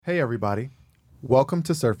Hey everybody, welcome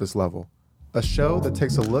to Surface Level, a show that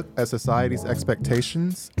takes a look at society's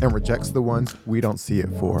expectations and rejects the ones we don't see it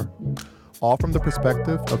for. All from the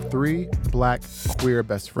perspective of three Black queer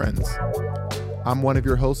best friends. I'm one of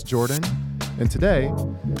your hosts, Jordan, and today,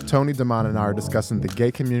 Tony Damon and I are discussing the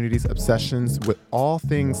gay community's obsessions with all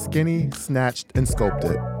things skinny, snatched, and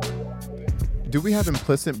sculpted. Do we have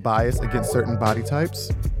implicit bias against certain body types?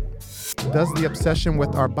 Does the obsession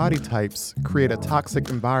with our body types create a toxic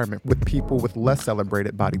environment with people with less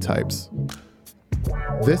celebrated body types?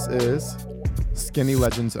 This is Skinny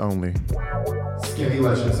Legends Only. Skinny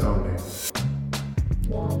Legends Only.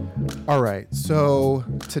 All right, so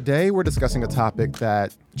today we're discussing a topic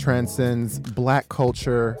that transcends Black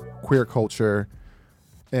culture, queer culture,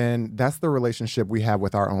 and that's the relationship we have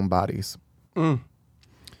with our own bodies. And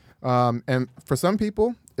for some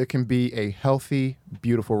people, it can be a healthy,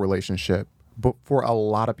 beautiful relationship. But for a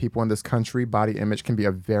lot of people in this country, body image can be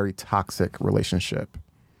a very toxic relationship.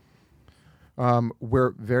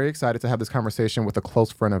 We're very excited to have this conversation with a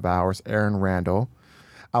close friend of ours, Aaron Randall.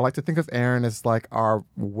 I like to think of Aaron as like our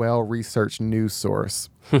well-researched news source.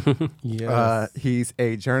 Yes. He's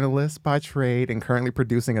a journalist by trade and currently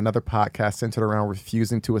producing another podcast centered around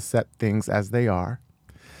refusing to accept things as they are.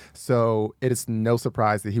 So it is no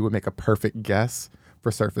surprise that he would make a perfect guest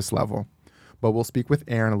for Surface Level. But we'll speak with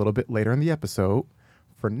Aaron a little bit later in the episode.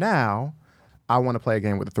 For now, I want to play a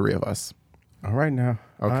game with the three of us. All right now.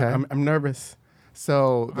 Okay. I'm nervous.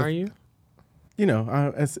 So Are you? You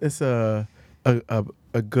know, it's a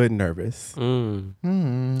good nervous. You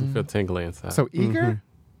feel tingly inside. so eager?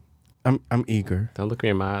 I'm eager. Don't look me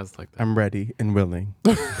in my eyes like that. I'm ready and willing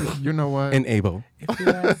You know what? and able. If you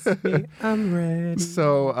ask me, I'm ready.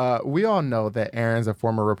 So we all know that Aaron's a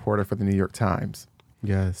former reporter for the New York Times.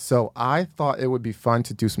 Yes. So I thought it would be fun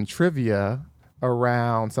to do some trivia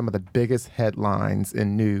around some of the biggest headlines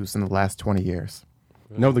in news in the last 20 years.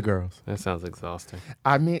 Know the girls. That sounds exhausting.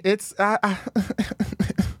 I mean, it's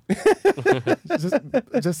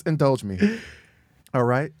just indulge me. All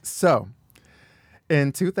right. So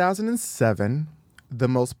in 2007, the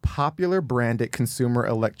most popular branded consumer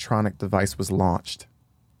electronic device was launched.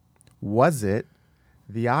 Was it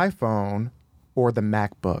the iPhone or the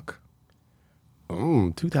MacBook?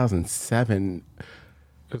 2007.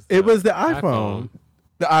 It was the iPhone.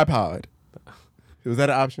 The iPod. Was that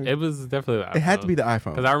an option? It was definitely the iPhone. It had to be the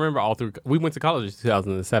iPhone. Because I remember we went to college in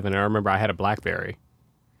 2007, and I remember I had a BlackBerry.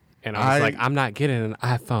 And I was like, I'm not getting an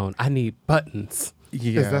iPhone. I need buttons.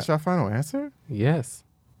 Yeah. Is that your final answer? Yes.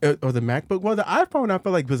 Or the MacBook? Well, the iPhone I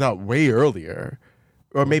feel like was out way earlier.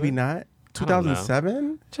 Or maybe not. I don't know.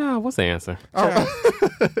 2007? Child, what's the answer? All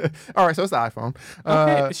right, so it's the iPhone.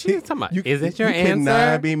 Okay, she's talking about, is it your you answer?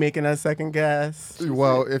 cannot be making a second guess.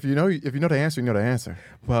 Well, if you know the answer, you know the answer.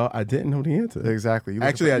 Well, I didn't know the answer. Exactly.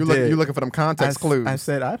 Actually, I did. You're looking for them context clues. I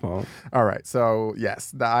said iPhone. All right. So,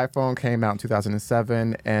 yes, the iPhone came out in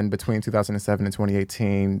 2007, and between 2007 and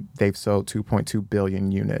 2018, they've sold 2.2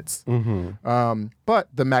 billion units. But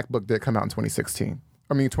the MacBook did come out in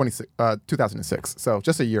 2006. So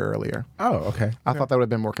just a year earlier. Oh, okay. I thought that would have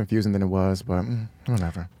been more confusing than it was, but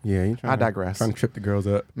whatever. Yeah, you I digress. Trying to trip the girls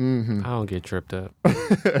up. I don't get tripped up.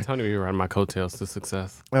 Tony be riding my coattails to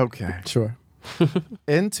success. Okay. Sure.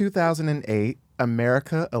 In 2008,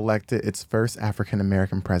 America elected its first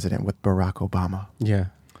African-American president with Barack Obama. Yeah.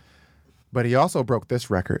 But he also broke this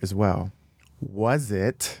record as well. Was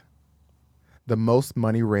it the most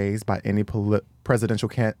money raised by any presidential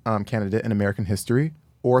candidate in American history,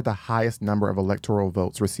 or the highest number of electoral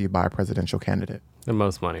votes received by a presidential candidate? The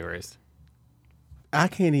most money raised. I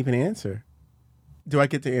can't even answer. Do I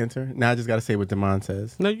get to answer? Now I just got to say what Damon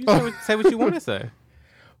says. No, you say what you want to say.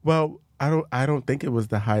 Well, I don't think it was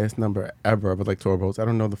the highest number ever of electoral votes. I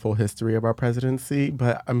don't know the full history of our presidency,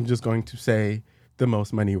 but I'm just going to say the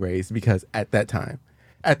most money raised because at that time.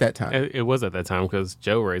 It was at that time because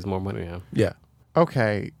Joe raised more money than him. Yeah.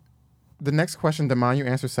 Okay. The next question, Damon, you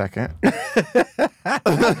answer second. But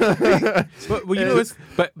you know,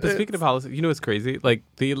 but speaking of politics, you know what's crazy? Like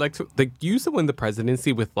they used to win the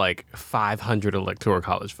presidency with like 500 electoral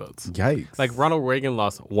college votes. Yikes. Like Ronald Reagan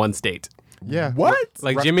lost one state. Yeah. What?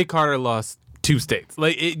 Like Jimmy Carter lost 2 states.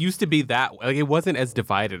 Like it used to be that. Like it wasn't as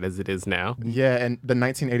divided as it is now. Yeah, and the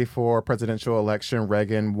 1984 presidential election,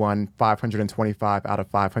 Reagan won 525 out of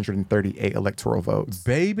 538 electoral votes.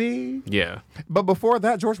 Baby. Yeah. But before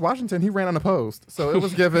that, George Washington, he ran unopposed. So it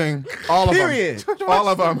was giving all of Period. them. All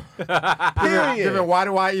of them. Period. Giving, why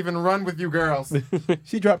do I even run with you girls?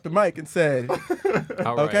 She dropped the mic and said, All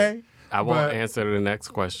right. okay. I won't But- answer the next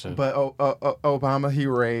question. But Obama, he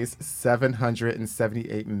raised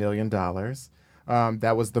 $778 million.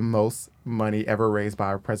 That was the most money ever raised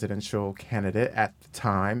by a presidential candidate at the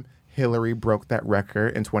time. Hillary broke that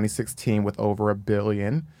record in 2016 with over $1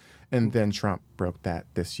 billion. And then Trump broke that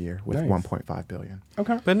this year with Nice. $1.5 billion.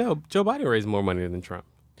 Okay. But no, Joe Biden raised more money than Trump.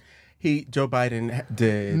 Joe Biden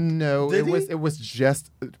did. No, Did he? it was just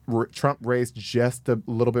Trump raised just a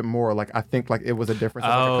little bit more. Like I think like it was a difference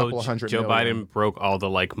of like a couple of hundred Joe million. Biden broke all the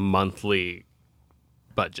like monthly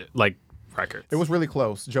budget, like records. It was really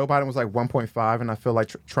close. Joe Biden was like 1.5, and I feel like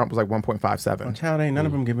Trump was like 1.57. Child, ain't none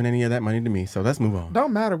of them giving any of that money to me. So let's move on.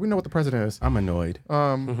 Don't matter. We know what the president is. I'm annoyed.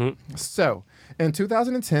 So, in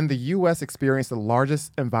 2010, the U.S. experienced the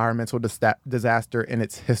largest environmental disaster in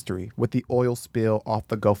its history with the oil spill off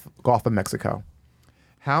the Gulf of Mexico.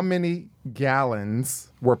 How many gallons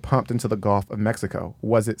were pumped into the Gulf of Mexico?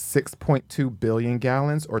 Was it 6.2 billion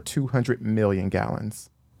gallons or 200 million gallons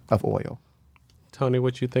of oil? Tony,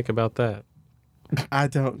 what you think about that? I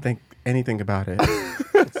don't think anything about it.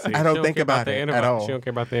 See, I don't she think care about the it at environment. all. She don't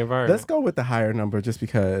care about the environment. Let's go with the higher number just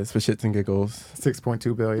because, for shits and giggles.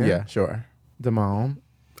 6.2 billion? Yeah, sure. Damone.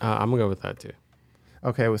 I'm gonna go with that too.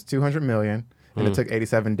 Okay, it was 200 million, and it took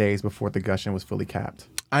 87 days before the gushing was fully capped.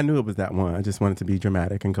 I knew it was that one. I just wanted to be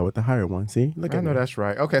dramatic and go with the higher one. See? Look I at know me. that's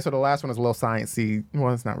right. Okay, so the last one is a little sciencey.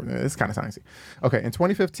 Well, it's not really. It's kind of sciencey. Okay, in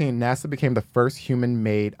 2015, NASA became the first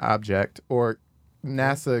human-made object, or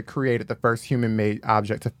NASA created the first human-made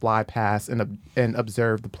object to fly past and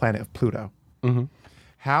observe the planet of Pluto. Mhm.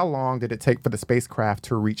 How long did it take for the spacecraft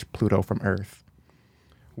to reach Pluto from Earth?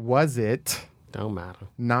 Was it Don't matter.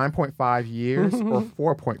 9.5 years or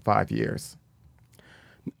 4.5 years?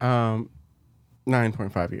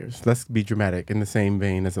 9.5 years. Let's be dramatic in the same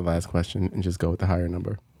vein as the last question and just go with the higher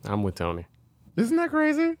number. I'm with Tony. Isn't that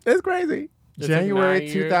crazy? It's crazy. It took January 9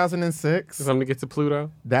 years. 2006. For something to get to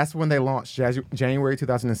Pluto. That's when they launched, January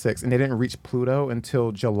 2006, and they didn't reach Pluto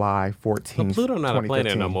until July 14th. But Pluto not a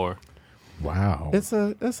planet 2015. no more. Wow. It's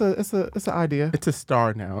an idea. It's a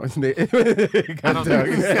star now, isn't it? I don't think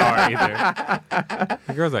it's a star either.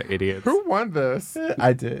 The girls are idiots. Who won this?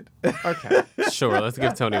 I did. Okay. Sure, let's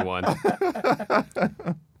give Tony one.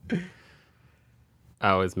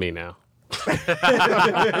 Oh, it's me now.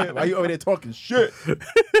 Why you over there talking shit?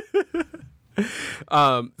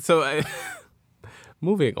 So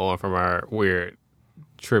moving on from our weird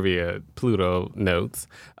trivia Pluto notes,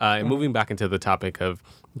 and moving back into the topic of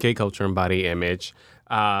gay culture and body image,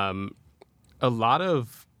 a lot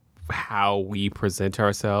of how we present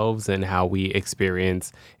ourselves and how we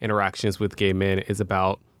experience interactions with gay men is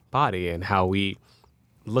about body and how we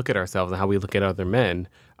look at ourselves and how we look at other men.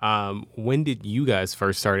 When did you guys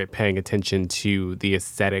first started paying attention to the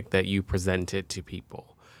aesthetic that you presented to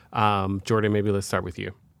people? Jordan, maybe let's start with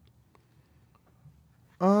you.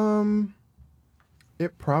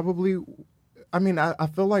 It probably, I mean, I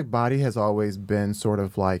feel like body has always been sort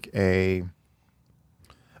of like a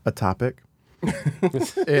topic.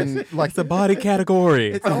 And like The body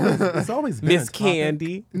category. It's always been Miss a topic.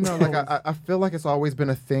 Candy. no, like I feel like it's always been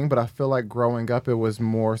a thing, but I feel like growing up it was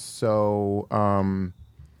more so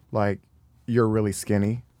like you're really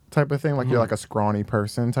skinny type of thing, like you're like a scrawny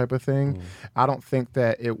person type of thing. I don't think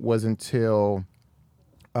that it was until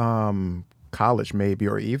college maybe,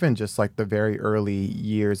 or even just like the very early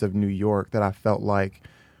years of New York, that I felt like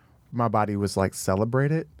my body was like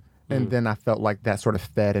celebrated. And then I felt like that sort of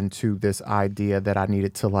fed into this idea that I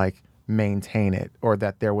needed to like maintain it, or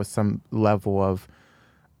that there was some level of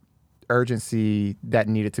urgency that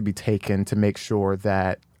needed to be taken to make sure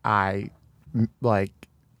that I like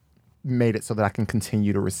made it so that I can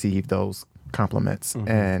continue to receive those compliments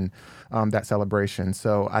and that celebration.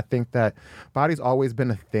 So I think that body's always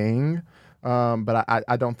been a thing, but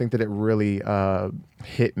I don't think that it really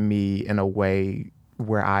hit me in a way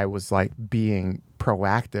where I was like being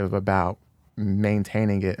proactive about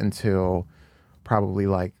maintaining it until probably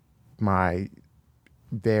like my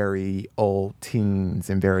very old teens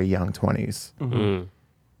and very young 20s.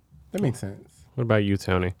 That makes sense. What about you,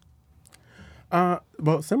 Tony?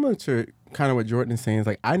 Well, similar to kind of what Jordan is saying, is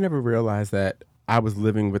like I never realized that I was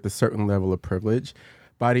living with a certain level of privilege.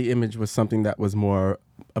 Body image was something that was more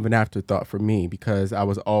of an afterthought for me because I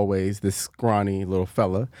was always this scrawny little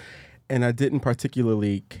fella, and I didn't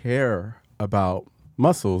particularly care about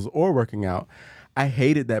muscles or working out. I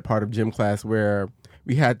hated that part of gym class where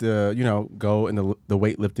we had to, go in the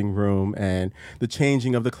weightlifting room and the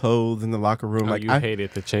changing of the clothes in the locker room. Oh, like you I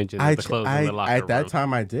hated the changes of the clothes in the locker room. At that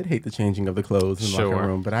time, I did hate the changing of the clothes in the locker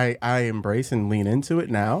room, but I embrace and lean into it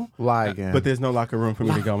now. Lie again. But there's no locker room for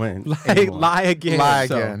me to go in. Lie again. Lie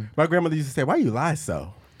So, again. my grandmother used to say, "Why you lie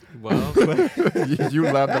so?" Well, You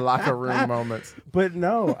love the locker room moments. But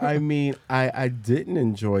no, I mean, I didn't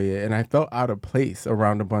enjoy it, and I felt out of place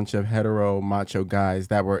around a bunch of hetero macho guys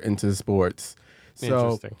that were into sports.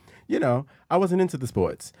 So, Interesting. I wasn't into the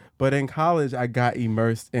sports. But in college, I got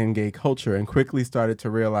immersed in gay culture and quickly started to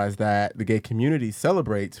realize that the gay community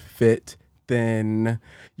celebrates fit, thin,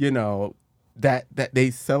 that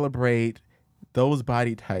they celebrate those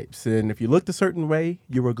body types. And if you looked a certain way,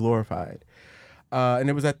 you were glorified. And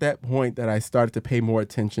it was at that point that I started to pay more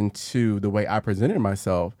attention to the way I presented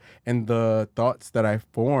myself and the thoughts that I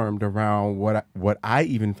formed around what I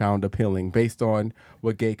even found appealing based on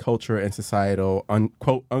what gay culture and societal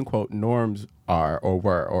quote unquote norms are or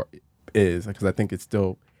were or is, because I think it's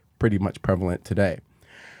still pretty much prevalent today.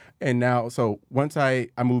 And now, so once I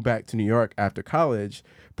moved back to New York after college,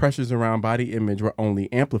 pressures around body image were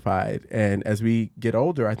only amplified. And as we get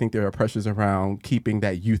older, I think there are pressures around keeping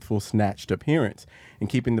that youthful, snatched appearance and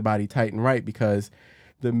keeping the body tight and right, because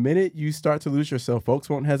the minute you start to lose yourself, folks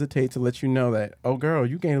won't hesitate to let you know that, oh, girl,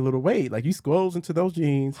 you gained a little weight. Like, you squoze into those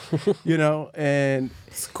jeans, and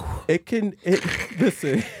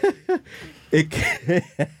listen, it can,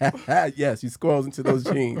 yes, you squoze into those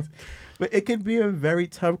jeans. But it can be a very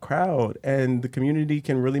tough crowd, and the community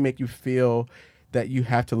can really make you feel that you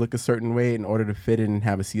have to look a certain way in order to fit in and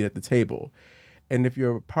have a seat at the table. And if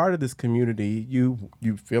you're a part of this community, you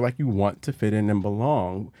feel like you want to fit in and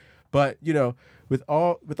belong. But, with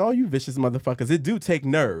all you vicious motherfuckers, it do take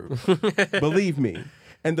nerve. Believe me.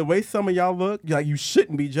 And the way some of y'all look, like, you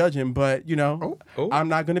shouldn't be judging, but, I'm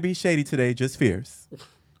not going to be shady today, just fierce.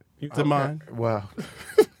 Damon. Okay. Wow.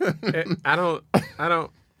 I don't.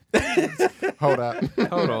 Hold up.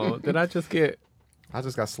 Hold on. Did I just get? I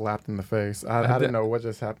just got slapped in the face. I didn't know what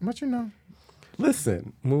just happened. But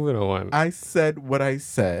Listen. Moving on. I said what I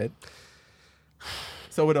said.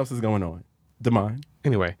 So what else is going on? Damon?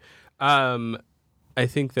 Anyway, I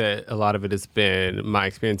think that a lot of it has been my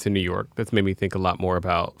experience in New York that's made me think a lot more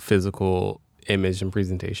about physical image and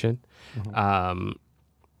presentation. Mm-hmm.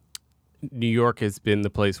 New York has been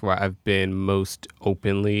the place where I've been most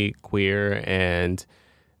openly queer and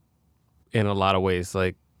in a lot of ways,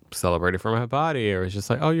 like, celebrated for my body, or it's just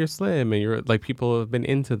like, oh, you're slim, and you're like, people have been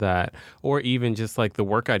into that. Or even just like the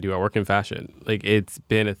work I do, I work in fashion. Like, it's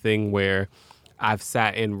been a thing where I've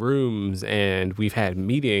sat in rooms and we've had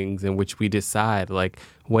meetings in which we decide like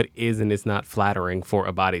what is and is not flattering for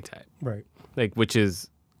a body type. Right. Like, which is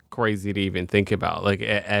crazy to even think about. Like,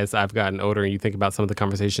 as I've gotten older and you think about some of the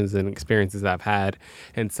conversations and experiences I've had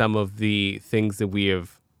and some of the things that we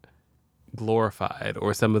have glorified,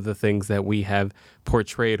 or some of the things that we have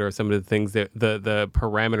portrayed, or some of the things that the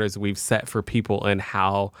parameters we've set for people and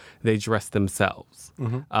how they dress themselves,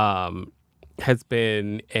 has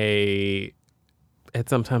been it's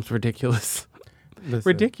sometimes ridiculous. Listen,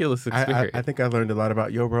 ridiculous experience. I think I learned a lot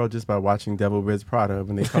about your world just by watching Devil Wears Prada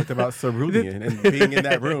when they talked about cerulean and being in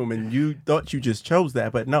that room, and you thought you just chose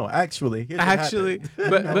that, but no, actually, but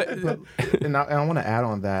and I want to add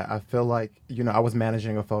on that. I feel like I was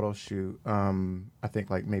managing a photo shoot. I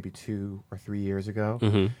think like maybe 2 or 3 years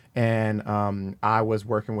ago, and I was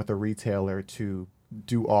working with a retailer to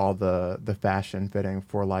do all the fashion fitting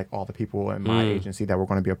for like all the people in my agency that were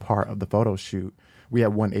going to be a part of the photo shoot. We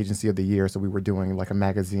had one agency of the year, so we were doing like a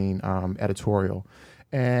magazine editorial.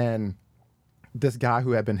 And this guy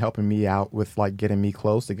who had been helping me out with like getting me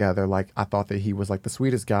clothes together, like I thought that he was like the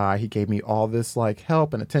sweetest guy. He gave me all this like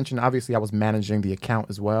help and attention. Obviously, I was managing the account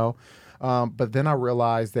as well. But then I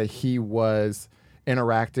realized that he was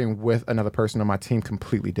interacting with another person on my team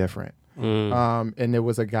completely different. And there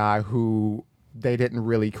was a guy who they didn't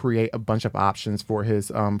really create a bunch of options for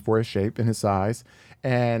his shape and his size.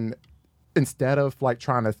 And instead of like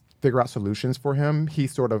trying to figure out solutions for him, he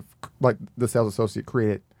sort of, like the sales associate,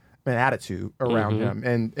 created an attitude around him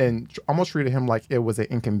and almost treated him like it was an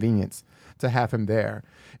inconvenience to have him there.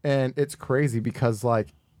 And it's crazy because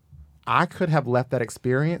like I could have left that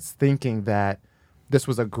experience thinking that this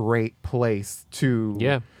was a great place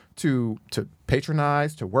to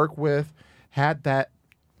patronize, to work with, had that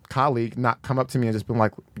colleague not come up to me and just been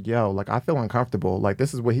like, yo, like I feel uncomfortable. Like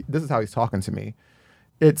this is how he's talking to me.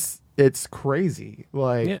 It's crazy.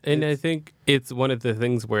 Like, yeah, and I think it's one of the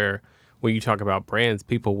things where when you talk about brands,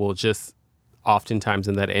 people will just oftentimes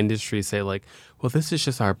in that industry say like, well, this is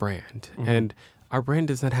just our brand. And our brand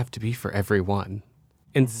doesn't have to be for everyone.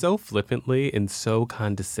 And so flippantly and so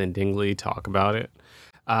condescendingly talk about it.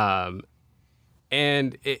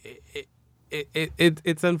 And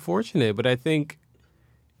it's unfortunate, but I think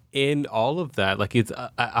in all of that, like it's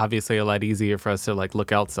obviously a lot easier for us to like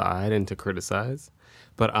look outside and to criticize.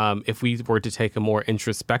 But if we were to take a more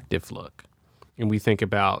introspective look and we think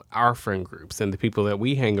about our friend groups and the people that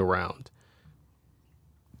we hang around,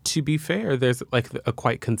 to be fair, there's like a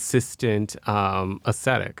quite consistent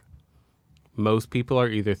aesthetic. Most people are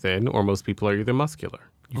either thin or most people are either muscular.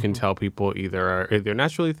 You can tell people either they're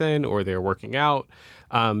naturally thin or they're working out.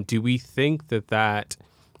 Do we think that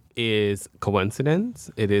is coincidence?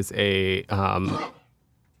 It is a...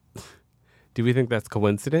 do we think that's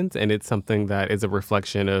coincidence and it's something that is a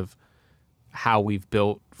reflection of how we've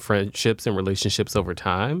built friendships and relationships over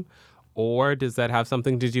time? Or does that have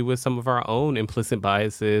something to do with some of our own implicit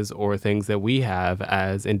biases or things that we have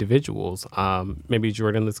as individuals? Maybe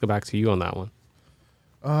Jordan, let's go back to you on that one.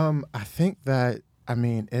 I think that,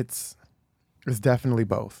 it's definitely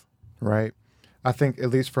both, right? I think, at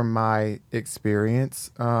least from my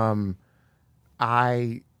experience,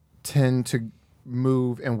 I tend to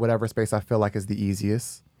move in whatever space I feel like is the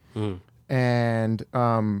easiest. And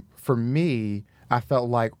for me, I felt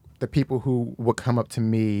like the people who would come up to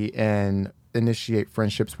me and initiate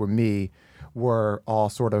friendships with me were all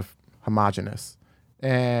sort of homogenous.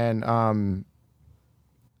 And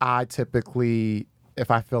I typically, if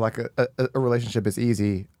I feel like a relationship is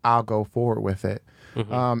easy, I'll go forward with it.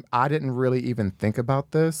 I didn't really even think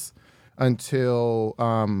about this until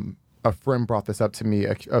a friend brought this up to me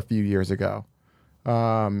a few years ago.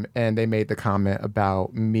 And they made the comment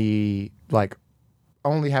about me, like,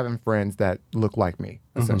 only having friends that look like me,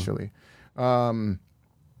 essentially.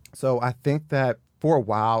 So I think that for a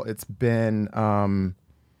while it's been a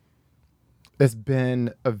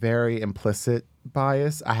very implicit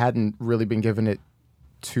bias. I hadn't really been giving it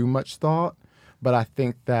too much thought, but I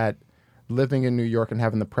think that living in New York and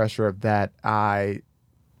having the pressure of that, I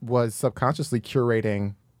was subconsciously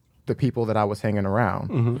curating the people that I was hanging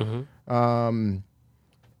around.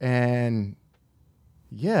 And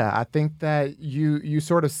yeah, I think that you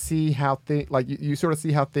sort of see how you sort of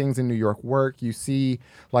see how things in New York work. You see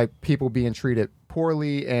like people being treated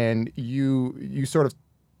poorly, and you sort of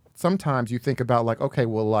sometimes you think about like, okay,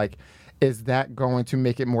 well, like, is that going to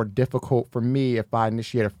make it more difficult for me if I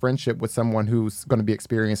initiate a friendship with someone who's going to be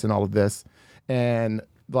experiencing all of this? And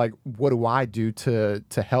like, what do I do to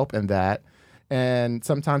help in that? And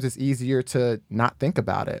sometimes it's easier to not think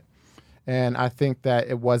about it. And I think that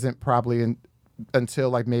it wasn't probably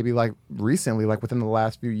until like maybe like recently, like within the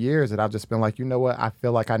last few years, that I've just been like, you know what, I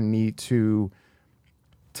feel like I need to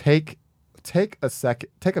take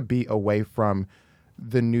a beat away from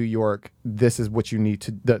the New York, this is what you need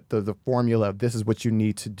to, the formula of this is what you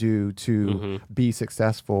need to do to be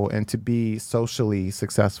successful and to be socially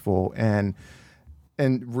successful, and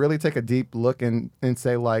really take a deep look and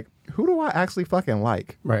say like, who do I actually fucking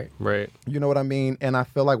like? Right. You know what I mean? And I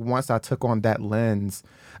feel like once I took on that lens,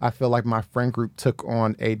 I feel like my friend group took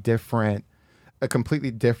on a completely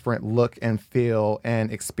different look and feel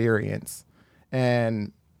and experience.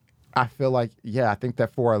 And I feel like, yeah, I think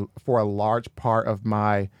that for a large part of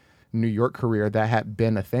my New York career, that had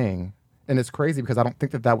been a thing. And it's crazy because I don't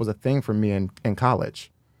think that was a thing for me in college.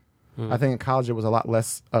 I think in college it was a lot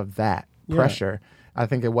less of that pressure. I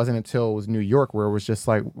think it wasn't until it was New York where it was just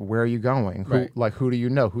like, where are you going? Who do you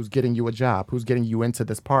know? Who's getting you a job? Who's getting you into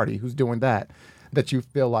this party? Who's doing that? That you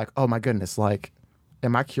feel like, oh my goodness, like,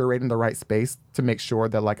 am I curating the right space to make sure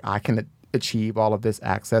that like I can achieve all of this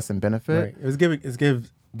access and benefit? Right. It's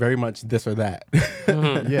give very much this or that.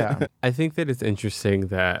 Yeah. I think that it's interesting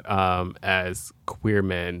that as queer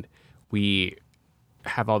men, we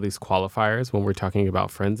have all these qualifiers when we're talking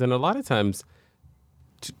about friends. And a lot of times,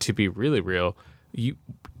 to be really real, you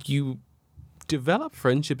develop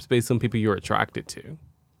friendships based on people you're attracted to.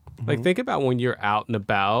 Like, think about when you're out and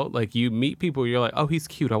about, like you meet people, you're like, oh, he's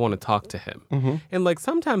cute, I want to talk to him. And like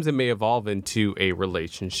sometimes it may evolve into a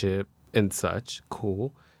relationship and such,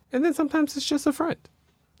 cool. And then sometimes it's just a friend.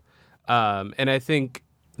 And I think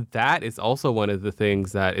that is also one of the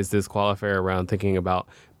things that is this qualifier around thinking about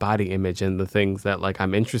body image and the things that like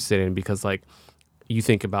I'm interested in, because like you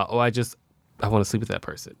think about, oh, I want to sleep with that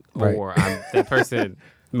person, right. or that person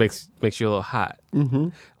makes you a little hot.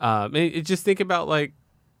 And just think about like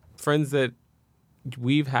friends that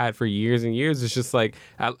we've had for years and years. It's just like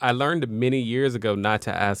I learned many years ago not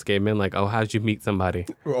to ask gay men like, oh, how did you meet somebody?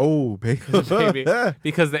 Oh, baby.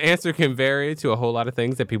 Because the answer can vary to a whole lot of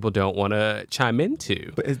things that people don't want to chime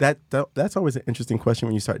into. But that's always an interesting question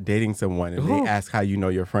when you start dating someone and they ask how you know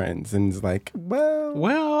your friends, and it's like,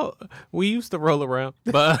 well, we used to roll around,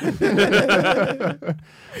 but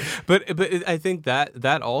but I think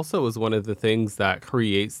that also is one of the things that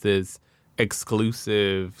creates this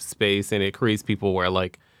exclusive space, and it creates people where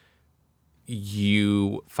like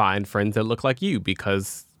you find friends that look like you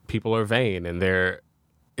because people are vain and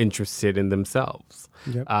interested in themselves.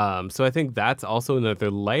 Yep. So I think that's also another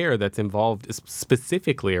layer that's involved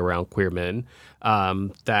specifically around queer men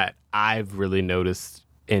that I've really noticed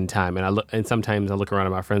in time. And sometimes I look around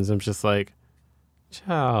at my friends and I'm just like,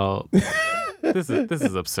 child, this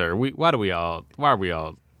is absurd. Why are we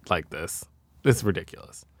all like this? This is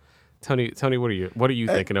ridiculous. Tony, what are you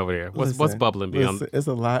thinking over there? What's bubbling beyond? It's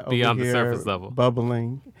a lot beyond over the here surface level.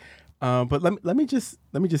 bubbling. But let me just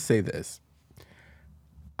say this.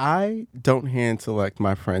 I don't hand select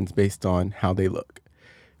my friends based on how they look,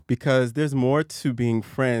 because there's more to being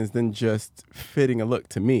friends than just fitting a look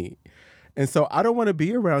to me. And so I don't want to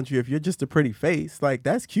be around you if you're just a pretty face. Like,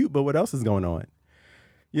 that's cute, but what else is going on?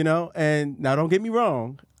 You know, and now don't get me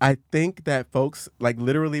wrong. I think that folks, like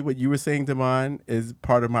literally what you were saying, Damon, is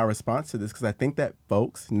part of my response to this, because I think that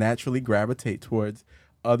folks naturally gravitate towards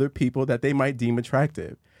other people that they might deem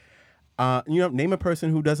attractive. Name a person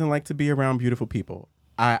who doesn't like to be around beautiful people.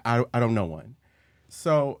 I don't know one.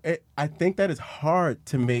 So I think that it's hard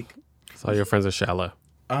to make. So your friends are shallow.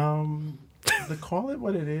 To call it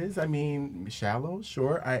what it is. I mean, shallow,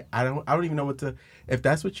 sure. I don't even know what to. If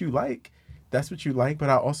that's what you like, that's what you like.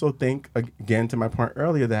 But I also think, again, to my point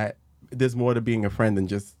earlier, that there's more to being a friend than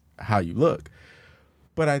just how you look.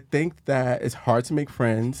 But I think that it's hard to make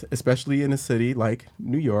friends, especially in a city like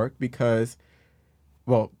New York, because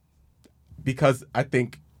I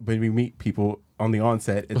think when we meet people on the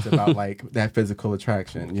onset, it's about like that physical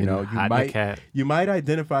attraction. You know, you might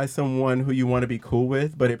identify someone who you want to be cool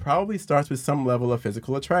with, but it probably starts with some level of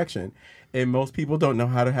physical attraction. And most people don't know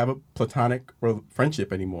how to have a platonic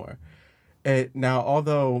friendship anymore. And now,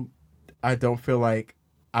 although I don't feel like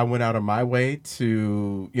I went out of my way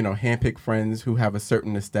to, handpick friends who have a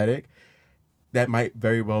certain aesthetic, that might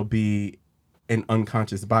very well be an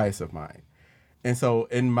unconscious bias of mine. And so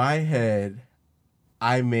in my head,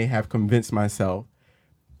 I may have convinced myself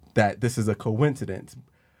that this is a coincidence.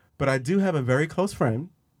 But I do have a very close friend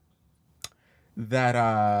that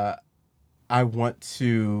I want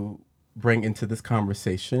to bring into this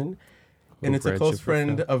conversation. And it's a close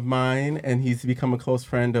friend of mine, and he's become a close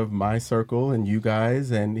friend of my circle and you guys.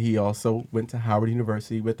 And he also went to Howard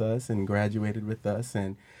University with us and graduated with us.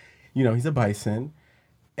 And, he's a bison.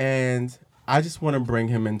 And I just want to bring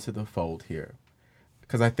him into the fold here,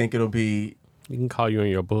 because I think it'll be... You can call you on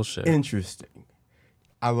your bullshit. Interesting.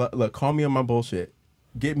 Look, call me on my bullshit.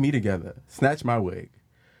 Get me together. Snatch my wig.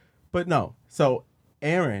 But no. So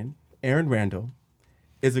Aaron Randall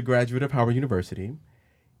is a graduate of Howard University.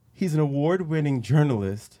 He's an award-winning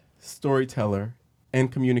journalist, storyteller,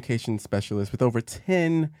 and communication specialist with over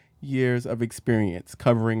 10 years of experience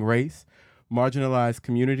covering race, marginalized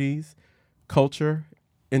communities, culture,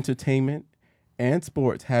 entertainment, and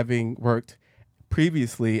sports, having worked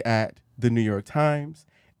previously at the New York Times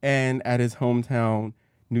and at his hometown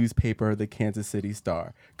newspaper, the Kansas City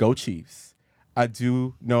Star. Go Chiefs. I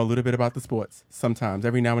do know a little bit about the sports sometimes,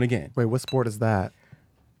 every now and again. Wait, what sport is that?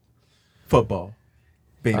 Football.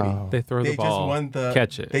 Baby. Oh. They throw the ball,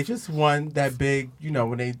 catch it. They just won that big,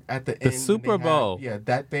 when they, at the end. The Super Bowl.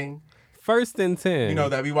 That thing. 1st and 10.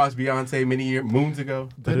 That we watched Beyonce moons ago.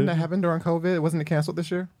 Didn't that happen during COVID? Wasn't it canceled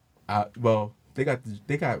this year? They got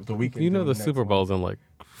the weekend. The Super Bowl's in like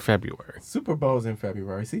February. Super Bowl's in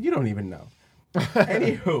February. See, you don't even know.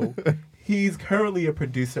 Anywho, he's currently a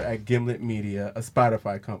producer at Gimlet Media, a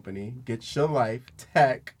Spotify company. Get your life,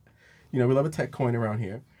 tech. We love a tech coin around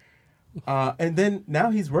here. And then now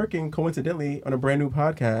he's working, coincidentally, on a brand new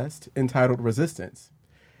podcast entitled Resistance.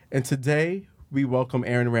 And today, we welcome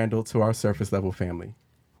Aaron Randall to our Surface Level family.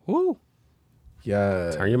 Woo.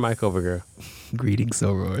 Yeah. Turn your mic over, girl. Greetings,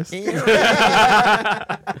 Sorors.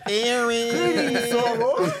 Aaron.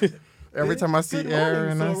 Every time I see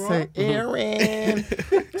Aaron, I say Aaron.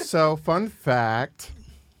 So, fun fact.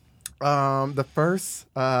 The first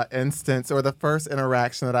instance or the first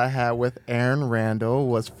interaction that I had with Aaron Randall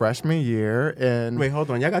was freshman year. And wait, hold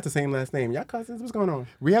on. Y'all got the same last name. Y'all cousins? What's going on?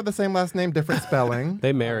 We have the same last name, different spelling.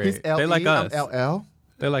 They married. He's L-E, they like us. I'm LL.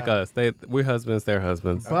 They like us. We're husbands. They're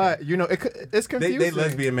husbands. But it's confusing. They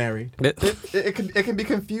lesbian married. It can be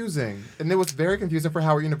confusing, and it was very confusing for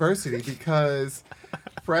Howard University because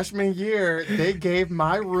freshman year they gave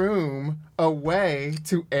my room away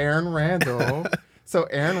to Aaron Randall. So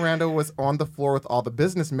Aaron Randall was on the floor with all the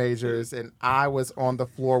business majors, and I was on the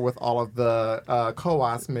floor with all of the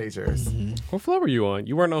co-ops majors. Mm-hmm. What floor were you on?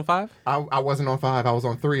 You weren't on 5? I wasn't on 5. I was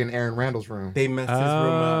on 3 in Aaron Randall's room. They messed his room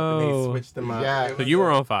up and they switched them up. Yeah. So you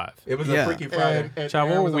were on 5. It was a Freaky Friday. And Child,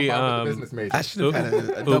 Aaron what was were on 5 we, with the business majors. I should have had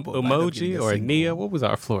a double. Emoji or Nia? What was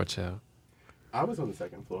our floor, child? I was on the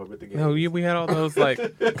second floor with the gays. No, we had all those like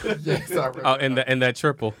Yes, I remember. and that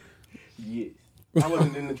triple. Yes. I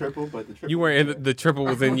wasn't in the triple, but the triple. You were in the triple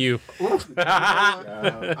was in you.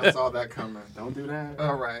 I saw that coming. Don't do that.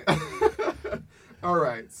 All right. All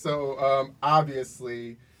right. So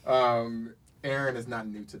obviously, Aaron is not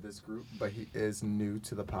new to this group, but he is new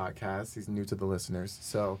to the podcast. He's new to the listeners.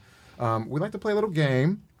 So we like to play a little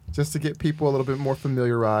game just to get people a little bit more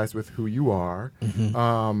familiarized with who you are.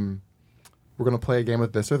 Mm-hmm. We're going to play a game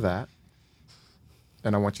of this or that.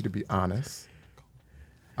 And I want you to be honest.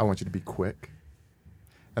 I want you to be quick.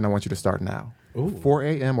 And I want you to start now. Ooh. 4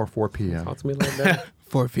 a.m. or 4 p.m.? Talk to me like that.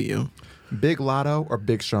 4 p.m. Big Lotto or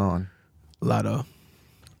Big Sean? Lotto.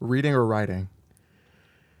 Reading or writing?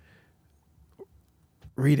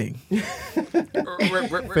 Reading.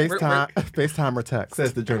 FaceTime or text?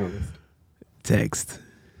 Says the journalist. Text.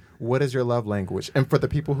 What is your love language? And for the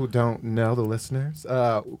people who don't know, the listeners,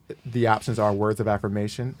 the options are words of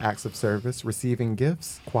affirmation, acts of service, receiving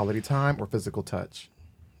gifts, quality time, or physical touch.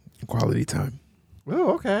 Quality time.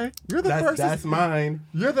 Oh, okay. You're the first. That's mine.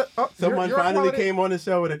 You're the. Someone you're finally quality. came on the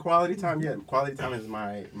show with a quality time. Yeah, quality time is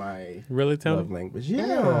my Really, Tony? love language.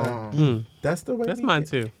 Yeah. That's the way. That's mine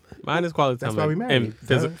too. Mine is quality time. That's why we married.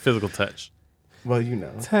 And physical touch. Well, you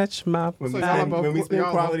know. Touch my When, So we y'all spend, both- when we spend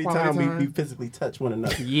y'all quality both quality time, time? we physically touch one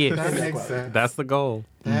another. That Yes. makes sense. That's the goal.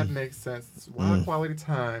 That makes sense. A lot of quality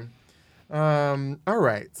time. All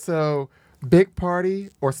right. So, big party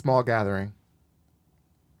or small gathering?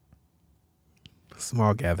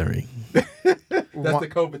 Small gathering. That's the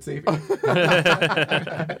COVID saving.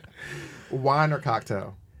 Wine or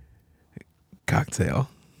cocktail? Cocktail.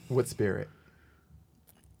 What spirit?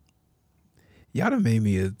 Y'all done made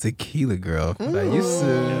me a tequila girl. I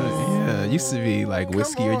used to be like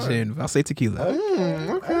whiskey or on. gin. I'll say tequila.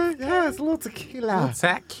 Okay. Yeah, it's a little tequila.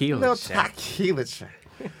 Tequila. Little check. tequila check.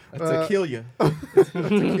 Tequila.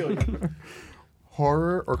 Tequila.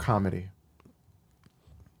 Horror or comedy?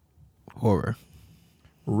 Horror.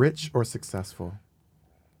 Rich or successful?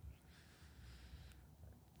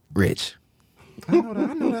 Rich. I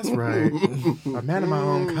know that's right. A man of my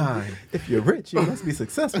own kind. If you're rich, you must be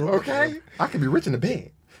successful. Okay? I can be rich in the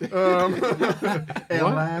bed.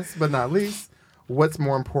 And last but not least, what's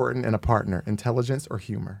more important in a partner, intelligence or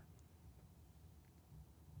humor?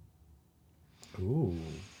 Ooh.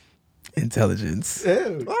 Intelligence.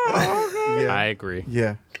 Ew. Yeah. I agree.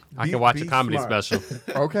 Yeah. I can watch a comedy special,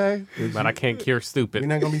 Okay? but I can't cure We're stupid.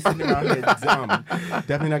 not gonna be sitting around here dumb.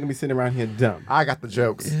 Definitely not gonna be sitting around here dumb. I got the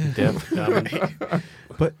jokes. Deaf, dumb.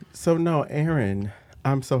 But so no, Aaron,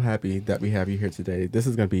 I'm so happy that we have you here today. This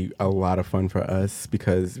is gonna be a lot of fun for us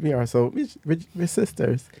because we're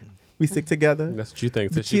sisters. We stick together. That's what you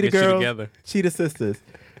think. The So she cheetah gets you girls, together. cheetah sisters.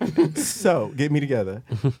 So get me together.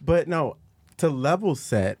 But no, to level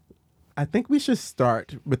set, I think we should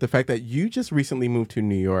start with the fact that you just recently moved to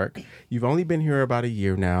New York. You've only been here about a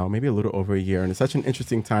year now, maybe a little over a year, and it's such an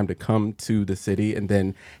interesting time to come to the city and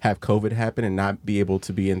then have COVID happen and not be able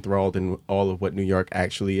to be enthralled in all of what New York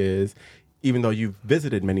actually is. Even though you've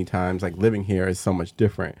visited many times, like living here is so much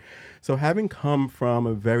different. So having come from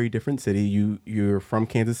a very different city, you're from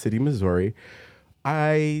Kansas City, Missouri.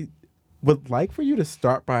 I would like for you to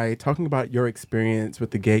start by talking about your experience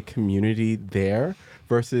with the gay community there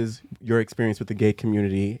versus your experience with the gay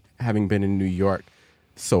community having been in New York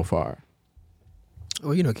so far.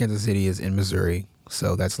 Well, you know, Kansas City is in Missouri,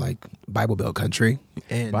 so that's like Bible Belt country.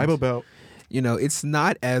 And Bible Belt. you know, it's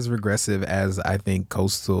not as regressive as I think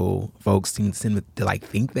coastal folks tend to like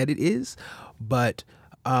think that it is, but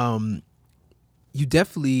you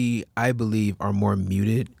definitely, I believe, are more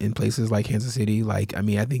muted in places like Kansas City. Like, I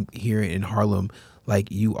mean, I think here in Harlem,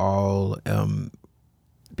 like you all,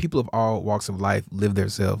 people of all walks of life live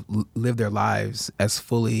their lives as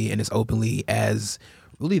fully and as openly as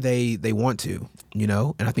really they want to, you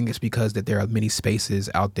know? And I think it's because that there are many spaces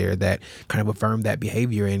out there that kind of affirm that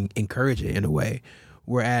behavior and encourage it in a way.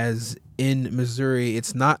 Whereas in Missouri,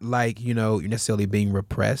 it's not like, you know, you're necessarily being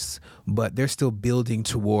repressed, but they're still building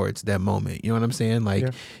towards that moment. You know what I'm saying?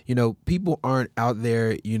 Like, you know, people aren't out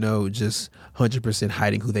there, you know, just 100%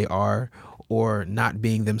 hiding who they are or not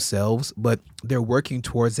being themselves, but they're working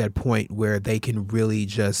towards that point where they can really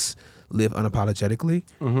just live unapologetically.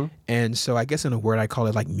 Mm-hmm. And so I guess in a word, I call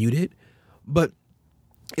it like muted, but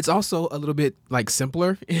it's also a little bit like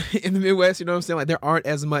simpler in the Midwest, you know what I'm saying? Like there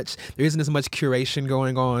isn't as much curation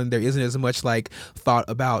going on. There isn't as much like thought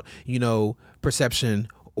about, you know, perception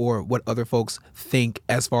or what other folks think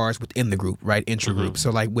as far as within the group, right? Intra-group. So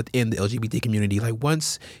like within the LGBT community, like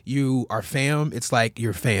once you are fam, it's like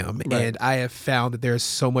you're fam. Right. And I have found that there's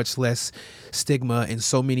so much less stigma and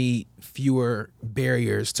so many fewer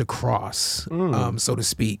barriers to cross, so to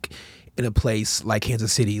speak, in a place like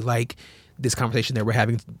Kansas City. Like this conversation that we're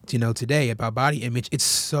having, today about body image, it's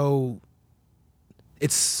so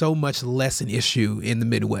much less an issue in the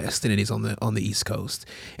Midwest than it is on the East Coast.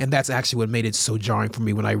 And that's actually what made it so jarring for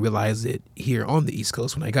me when I realized it here on the East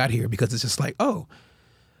Coast when I got here, because it's just like, oh,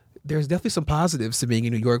 there's definitely some positives to being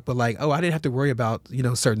in New York, but like, oh, I didn't have to worry about,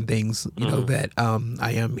 certain things, that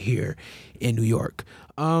I am here in New York.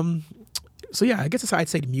 So yeah, I guess I'd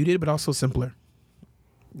say muted, but also simpler.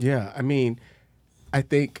 Yeah, I mean, I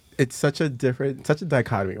think it's such a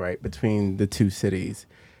dichotomy, right, between the two cities.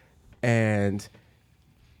 And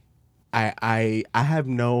I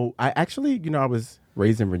actually, I was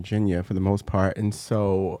raised in Virginia for the most part. And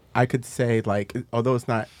so I could say, like, although it's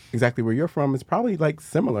not exactly where you're from, it's probably like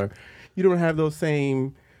similar. You don't have those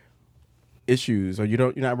same issues, or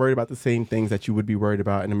you're not worried about the same things that you would be worried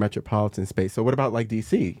about in a metropolitan space. So what about like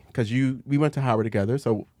DC? Because we went to Howard together.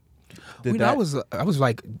 So I was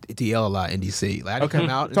like DL a lot in DC. Like I didn't come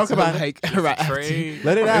out. Talk about like Detroit.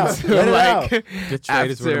 Let it out. Let it out. Detroit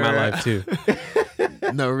is one of my life too.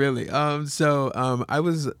 No, really. I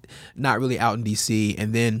was not really out in DC,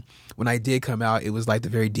 and then when I did come out, it was like the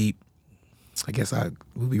very deep. I guess I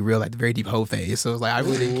would be real, like the very deep hoe phase. So it's like I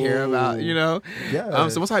really didn't care about, Yeah.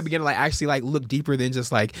 So once I began to like actually like look deeper than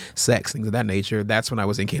just like sex, things of that nature, that's when I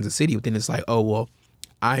was in Kansas City. But then it's like, oh well,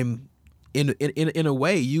 I'm in a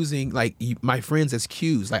way using like my friends as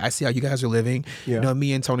cues. Like I see how you guys are living. Yeah.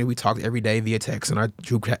 Me and Tony, we talked every day via text in our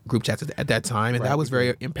group chats at that time, and that was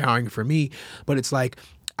very empowering for me. But it's like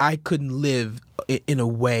I couldn't live in a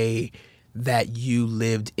way that you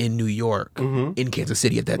lived in New York, in Kansas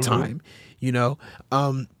City at that time.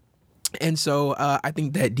 And so I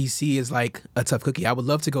think that DC is like a tough cookie. I would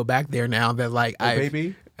love to go back there now that like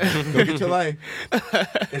baby, go get your life.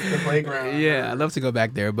 It's the playground. Yeah, I'd love to go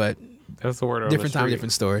back there, but That's the word on different the time, street.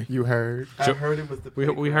 different story. You heard? I heard it was the.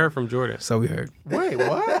 We heard from Jordan. So we heard. Wait,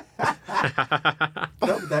 what?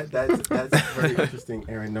 No, that's very interesting,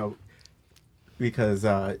 Aaron. No, because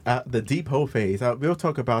the deep hoe phase, we'll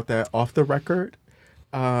talk about that off the record.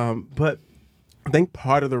 But I think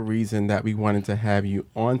part of the reason that we wanted to have you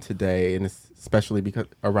on today, and especially because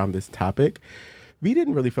around this topic, we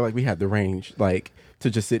didn't really feel like we had the range, like, to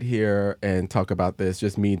just sit here and talk about this,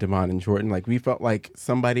 just me, Damon, and Jordan. Like, we felt like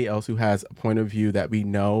somebody else who has a point of view that we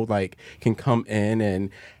know, like, can come in and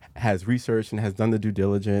has researched and has done the due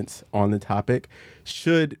diligence on the topic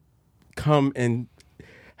should come and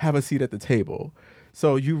have a seat at the table.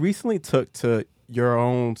 So you recently took to your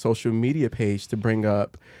own social media page to bring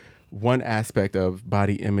up one aspect of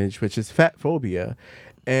body image, which is fat phobia.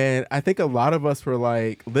 And I think a lot of us were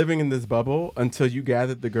like living in this bubble until you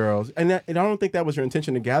gathered the girls. And I don't think that was your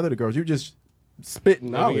intention to gather the girls. You were just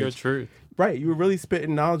spitting knowledge. Living your truth. Right. You were really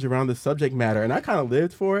spitting knowledge around the subject matter. And I kind of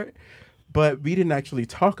lived for it, but we didn't actually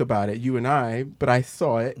talk about it, you and I, but I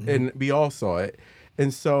saw it and we all saw it.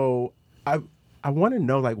 And so I want to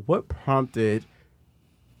know, like, what prompted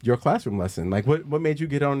your classroom lesson? Like, what made you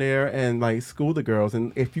get on there and, like, school the girls?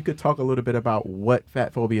 And if you could talk a little bit about what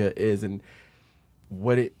fat phobia is and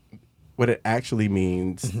what it actually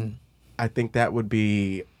means, I think that would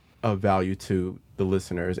be of value to the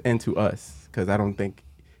listeners and to us, because I don't think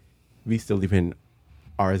we still even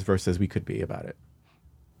are as versed as we could be about it.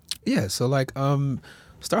 Yeah, so like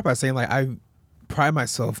start by saying, like, I pride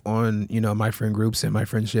myself on, my friend groups and my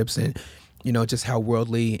friendships and, just how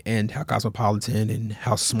worldly and how cosmopolitan and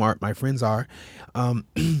how smart my friends are.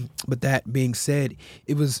 But that being said,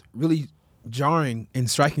 it was really jarring and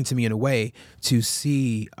striking to me in a way to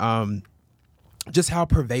see just how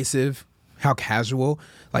pervasive, how casual,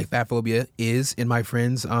 like, fat phobia is in my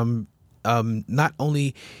friends. Not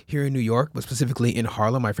only here in New York, but specifically in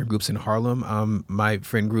Harlem. My friend groups in Harlem, my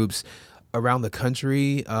friend groups around the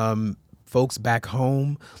country, folks back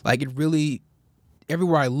home. Like, it really,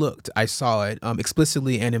 everywhere I looked, I saw it,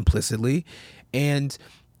 explicitly and implicitly. And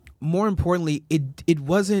more importantly, it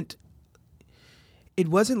wasn't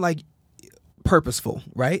like purposeful,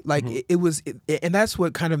 right? Like, it was, and that's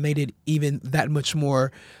what kind of made it even that much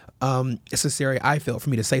more necessary, I felt, for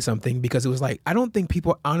me to say something, because it was like, I don't think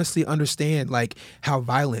people honestly understand, like, how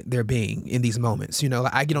violent they're being in these moments.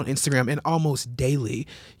 Like, I get on Instagram and almost daily,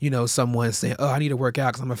 someone saying, oh, I need to work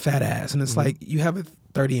out because I'm a fat ass. And it's like, you have a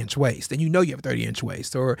 30-inch waist, and you have a 30-inch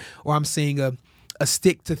waist. Or I'm seeing a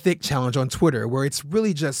stick to thick challenge on Twitter, where it's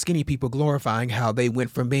really just skinny people glorifying how they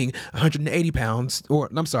went from being 180 pounds, or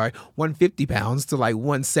 150 pounds to like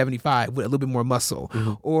 175 with a little bit more muscle.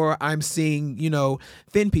 Or I'm seeing,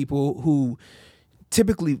 thin people who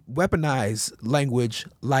typically weaponize language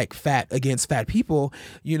like fat against fat people,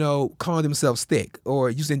 calling themselves thick or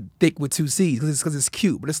using thick with 2 C's because it's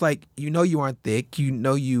cute. But it's like, you aren't thick.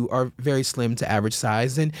 You are very slim to average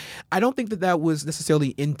size. And I don't think that was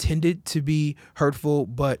necessarily intended to be hurtful,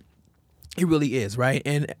 but it really is, right?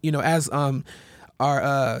 And, as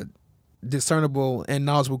our discernible and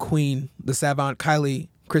knowledgeable queen, the savant Kylie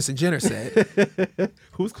Kristen Jenner said.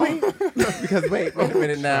 Who's queen? Because wait a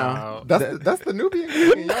minute now. That's the Nubian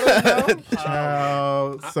queen. Y'all don't know?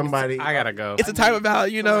 Child, somebody. I gotta go. It's a time about,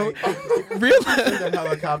 real. That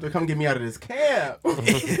helicopter, come get me out of this camp.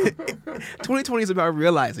 2020 is about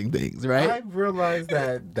realizing things, right? I realized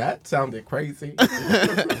that sounded crazy.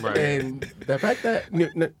 Right. And the fact that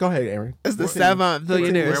go ahead, Aaron. It's the savant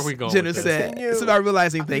billionaire. Where are we going Jenner with this? said. It's about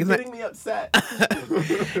realizing things. You're getting me upset.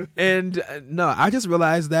 And no, I just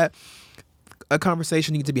realized that a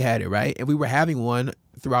conversation needs to be had, right? And we were having one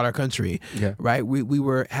throughout our country, right? We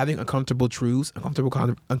were having uncomfortable truths,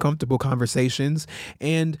 uncomfortable conversations,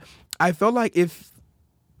 and I felt like if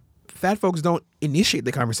fat folks don't initiate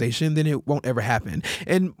the conversation, then it won't ever happen.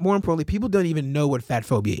 And more importantly, people don't even know what fat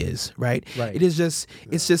phobia is, right? It is just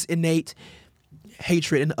it's just innate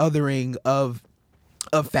hatred and othering of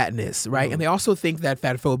fatness, right? And they also think that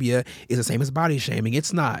fat phobia is the same as body shaming.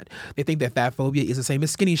 It's not. They think that fat phobia is the same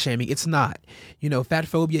as skinny shaming. It's not. Fat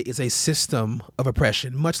phobia is a system of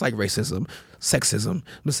oppression, much like racism, sexism,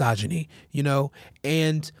 misogyny,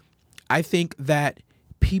 and I think that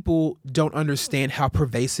people don't understand how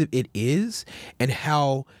pervasive it is and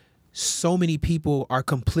how so many people are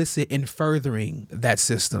complicit in furthering that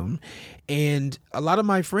system. And a lot of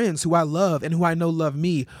my friends who I love and who I know love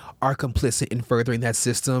me are complicit in furthering that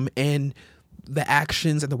system. And the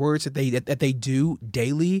actions and the words that they do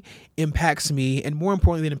daily impacts me, and more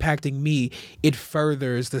importantly than impacting me, it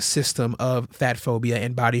furthers the system of fat phobia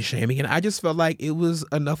and body shaming. And I just felt like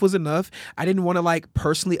enough was enough. I didn't want to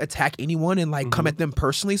personally attack anyone and come at them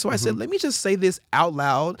personally. So I said, let me just say this out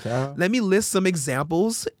loud. Yeah. Let me list some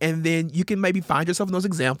examples, and then you can maybe find yourself in those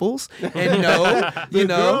examples and know,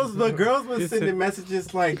 The girls were sending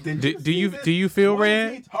messages like, do you feel red?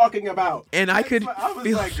 What is he talking about? And I was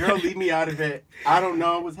like, girl, leave me out of it. I don't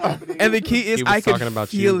know what's happening. And the key is I could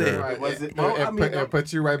feel it. Right. Was it?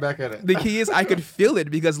 Put you right back at it. The key is I could feel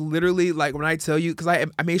it because literally, when I tell you, because I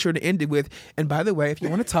made sure to end it with, and by the way, if you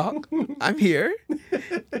want to talk, I'm here.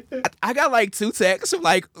 I got 2 texts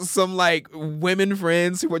from some women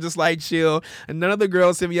friends who were just chill, and none of the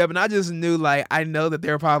girls hit me up, and I just knew I know that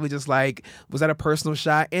they were probably just was that a personal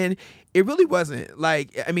shot? And it really wasn't.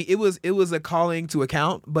 It was a calling to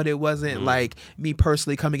account, but it wasn't me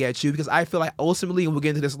personally coming at you, because I feel like ultimately, and we'll get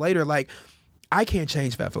into this later, I can't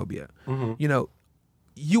change fat phobia.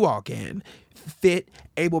 You all can. Fit,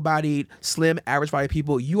 able-bodied, slim, average-bodied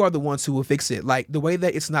people, you are the ones who will fix it. The way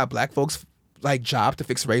that it's not black folks' job to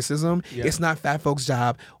fix racism, it's not fat folks'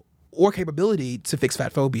 job or capability to fix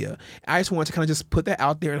fat phobia. I just want to kind of just put that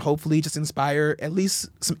out there and hopefully just inspire at least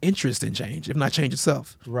some interest in change, if not change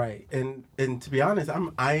itself. Right. And to be honest,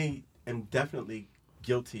 I am definitely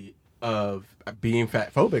guilty of being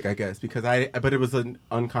fat phobic, I guess, because but it was an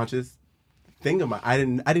unconscious thing of mine. I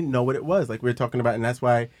didn't know what it was, like we were talking about, and that's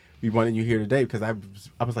why we wanted you here today, because I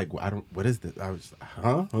was like, well, what is this? I was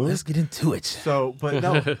huh? Let's get into it. So, but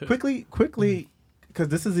no, quickly, because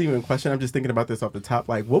this isn't even a question. I'm just thinking about this off the top.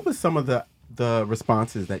 What was some of the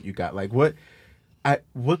responses that you got?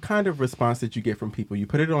 What kind of response did you get from people? You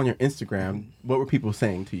put it on your Instagram. What were people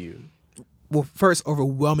saying to you? Well, first,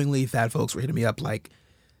 overwhelmingly, fat folks were hitting me up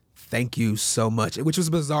thank you so much, which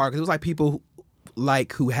was bizarre, because it was people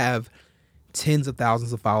who have tens of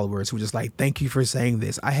thousands of followers who were just thank you for saying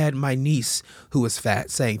this. I had my niece who was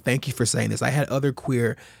fat saying thank you for saying this. I had other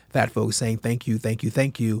queer fat folks saying thank you, thank you,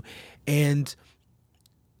 thank you. And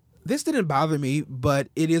this didn't bother me, but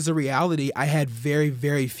it is a reality. I had very,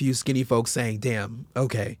 very few skinny folks saying, damn,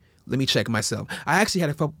 okay, let me check myself. I actually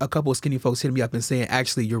had a couple of skinny folks hitting me up and saying,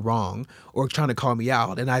 actually, you're wrong, or trying to call me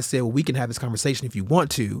out. And I said, well, we can have this conversation if you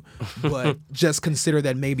want to, but just consider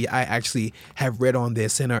that maybe I actually have read on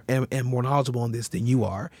this and am more knowledgeable on this than you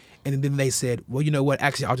are. And then they said, well, you know what?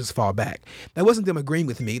 Actually, I'll just fall back. That wasn't them agreeing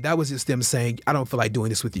with me. That was just them saying, I don't feel like doing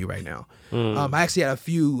this with you right now. I actually had a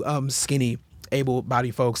few skinny,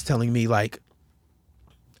 able-bodied folks telling me,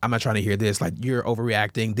 I'm not trying to hear this. You're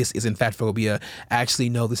overreacting. This isn't fat phobia. Actually,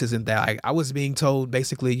 no, this isn't that. I was being told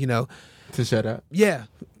basically, to shut up. Yeah.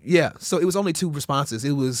 So it was only 2 responses.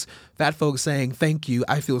 It was fat folks saying, thank you,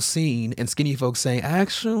 I feel seen, and skinny folks saying,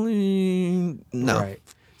 actually, no. Right.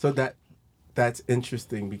 So that's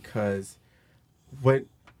interesting, because when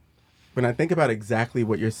I think about exactly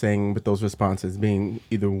what you're saying with those responses being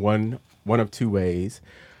either one one of two ways.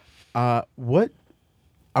 What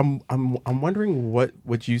I'm wondering, what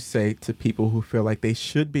would you say to people who feel like they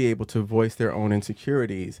should be able to voice their own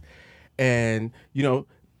insecurities, and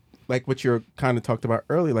like what you're kind of talked about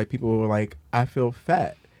earlier, like people were like, I feel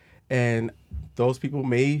fat, and those people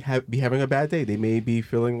may be having a bad day. They may be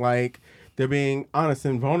feeling like they're being honest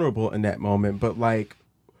and vulnerable in that moment, but like,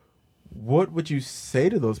 what would you say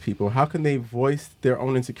to those people? How can they voice their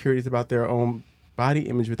own insecurities about their own body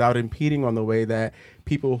image without impeding on the way that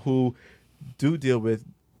people who do deal with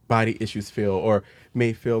body issues feel, or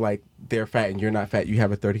may feel like they're fat and you're not fat, you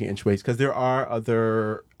have a 30-inch waist? Because there are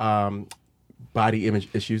other body image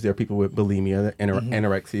issues. There are people with bulimia,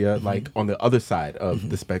 anorexia, like on the other side of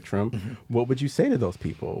the spectrum. What would you say to those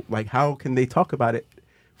people? Like, how can they talk about it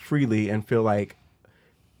freely and feel like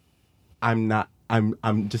I'm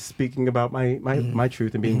just speaking about my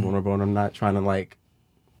truth and being vulnerable, and I'm not trying to like,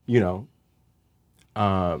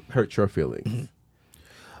 hurt your feelings?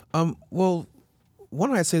 Well,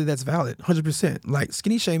 one, I'd say that's valid, 100%. Like,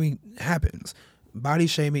 skinny shaming happens, body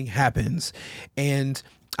shaming happens, and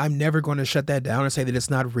I'm never going to shut that down and say that it's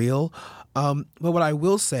not real. But what I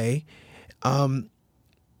will say, it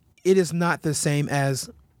is not the same as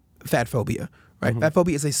fat phobia, right? Fat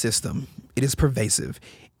phobia is a system. It is pervasive.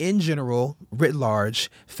 In general, writ large,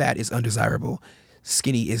 fat is undesirable.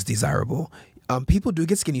 Skinny is desirable. People do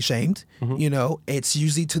get skinny shamed. It's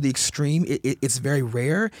usually to the extreme. It's very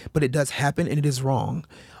rare, but it does happen, and it is wrong.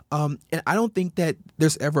 And I don't think that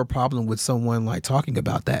there's ever a problem with someone like talking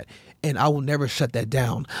about that. And I will never shut that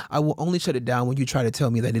down. I will only shut it down when you try to tell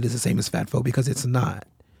me that it is the same as fat phobia, because it's not.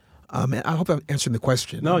 And I hope I'm answering the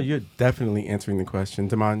question. No, you're definitely answering the question.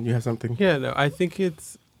 Damon, you have something? Yeah, no, I think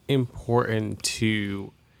it's important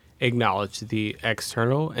to acknowledge the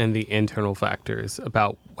external and the internal factors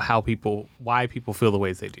about why people feel the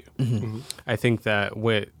ways they do. I think that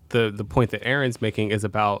what the point that Aaron's making is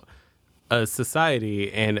about a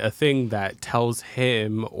society and a thing that tells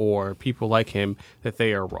him or people like him that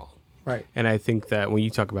they are wrong. Right. And I think that when you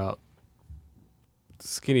talk about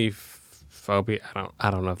skinny phobia, I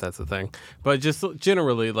don't know if that's a thing, but just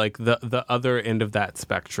generally like the other end of that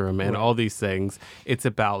spectrum and all these things, it's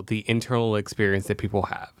about the internal experience that people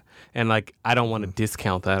have. And like, I don't want to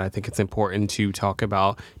discount that. I think it's important to talk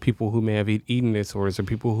about people who may have eating disorders, or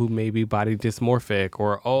people who may be body dysmorphic,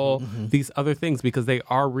 or all these other things, because they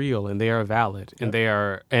are real and they are valid and they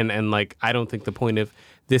are, and like, I don't think the point of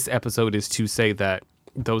this episode is to say that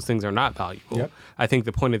those things are not valuable. I think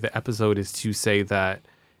the point of the episode is to say that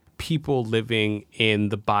people living in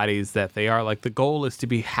the bodies that they are, like, the goal is to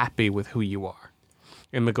be happy with who you are.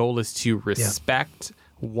 And the goal is to respect,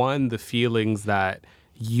 one, the feelings that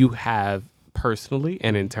you have personally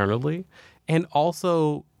and internally, and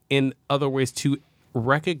also in other ways to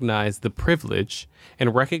recognize the privilege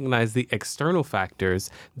and recognize the external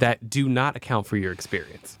factors that do not account for your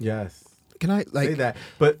experience. Yes. Can I say that?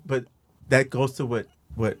 But that goes to what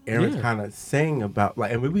Aaron's kind of saying about,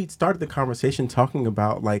 like, and we started the conversation talking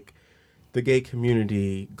about like the gay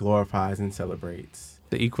community glorifies and celebrates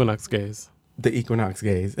the Equinox gays. The Equinox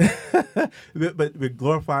gays. but we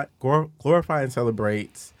glorify and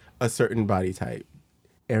celebrates a certain body type.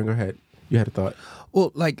 Aaron, go ahead. You had a thought.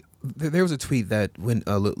 Well, like, there was a tweet that went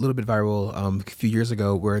a little bit viral a few years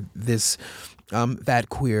ago, where this fat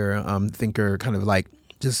queer thinker kind of like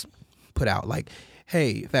just put out like,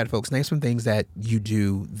 hey, fat folks, name some things that you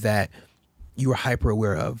do that you are hyper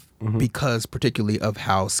aware of because particularly of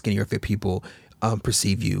how skinny or fit people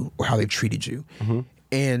perceive you or how they've treated you.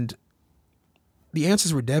 And the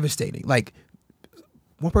answers were devastating. Like,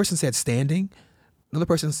 one person said standing. Another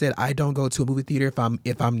person said, I don't go to a movie theater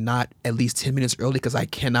if I'm not at least 10 minutes early, because I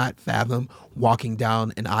cannot fathom walking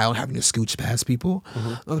down an aisle and having to scooch past people.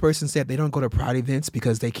 Another person said they don't go to pride events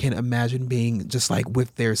because they can't imagine being just like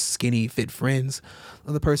with their skinny fit friends.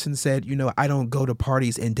 Another person said, I don't go to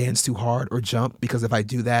parties and dance too hard or jump, because if I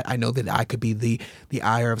do that, I know that I could be the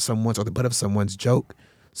ire of someone's or the butt of someone's joke.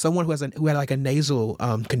 Someone who had like a nasal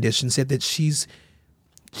condition said that she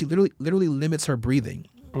literally limits her breathing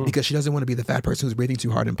because she doesn't want to be the fat person who's breathing too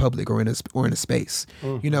hard in public or in a space.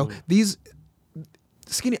 These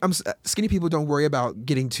skinny people don't worry about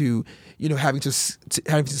getting to having to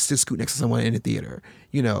scoot next to someone in a theater,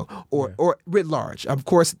 or writ large. Of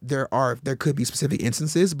course, there could be specific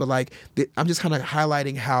instances, but like I'm just kind of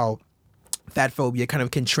highlighting how fat phobia kind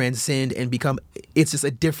of can transcend and become. It's just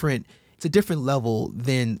a different level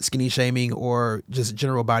than skinny shaming or just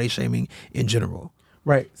general body shaming in general.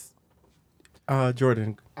 Right.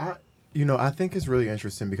 Jordan. I think it's really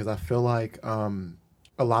interesting because I feel like a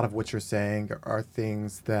lot of what you're saying are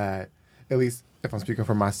things that, at least if I'm speaking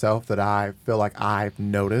for myself, that I feel like I've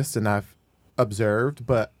noticed and I've observed.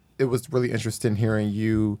 But it was really interesting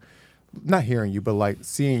not hearing you, but like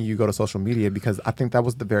seeing you go to social media, because I think that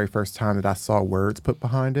was the very first time that I saw words put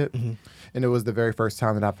behind it. Mm-hmm. And it was the very first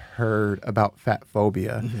time that I've heard about fat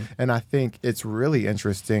phobia. Mm-hmm. And I think it's really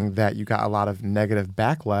interesting that you got a lot of negative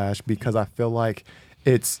backlash, because I feel like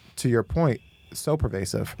it's, to your point, so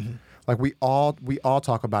pervasive. Mm-hmm. Like we all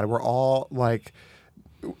talk about it. We're all like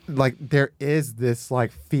there is this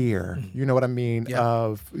like fear, you know what I mean, Yeah.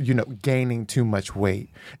 of, gaining too much weight.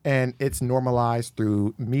 And it's normalized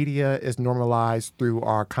through media, it's normalized through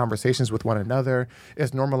our conversations with one another,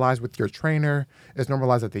 it's normalized with your trainer, it's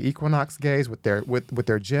normalized at the Equinox Gays with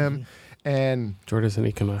their gym. And Jordan's an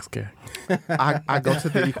Equinox guy. I go to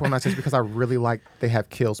the Equinox just because I really like they have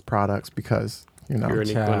Kiehl's products, because You're an Child.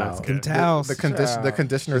 Equinox guy. Them towels. the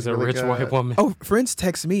conditioner She's is a really rich good. white woman. Oh, friends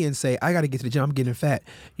text me and say, I got to get to the gym. I'm getting fat.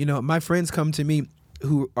 My friends come to me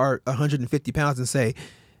who are 150 pounds and say,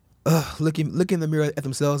 ugh, look in the mirror at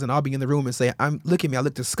themselves, and I'll be in the room and say, look at me, I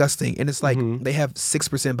look disgusting. And it's like they have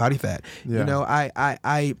 6% body fat. Yeah.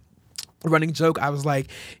 I running joke, I was like,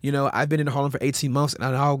 I've been in Harlem for 18 months and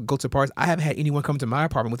I'll go to parties. I haven't had anyone come to my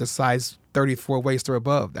apartment with a size 34 waist or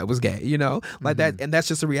above that was gay, like that. And that's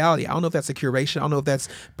just a reality. I don't know if that's a curation. I don't know if that's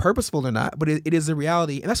purposeful or not, but it is a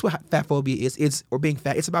reality. And that's what fat phobia is. Or being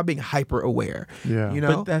fat. It's about being hyper aware. Yeah.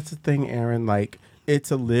 But that's the thing, Aaron. Like,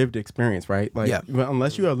 it's a lived experience, right? Like, Yeah.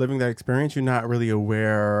 unless you are living that experience, you're not really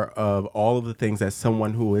aware of all of the things that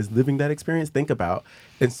someone who is living that experience think about.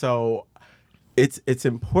 And so it's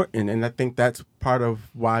important, and I think that's part of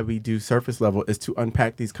why we do Surface Level, is to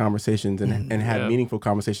unpack these conversations and have meaningful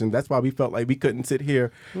conversations. That's why we felt like we couldn't sit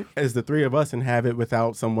here as the three of us and have it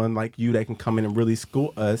without someone like you that can come in and really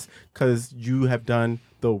school us, because you have done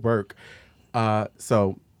the work.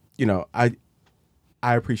 So I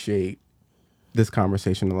appreciate this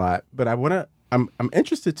conversation a lot, but I'm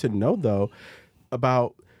interested to know though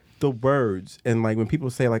about the words, and like when people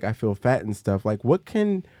say like I feel fat and stuff, like what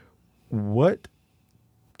can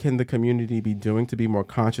the community be doing to be more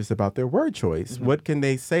conscious about their word choice? What can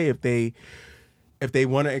they say if they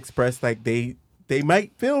want to express like they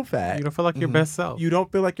might feel fat? You don't feel like your best self. You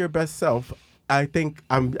don't feel like your best self. I think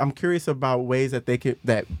I'm curious about ways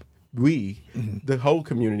that we, the whole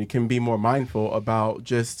community, can be more mindful about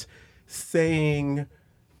just saying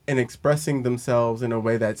and expressing themselves in a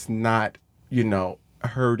way that's not,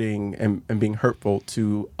 hurting and being hurtful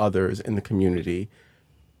to others in the community,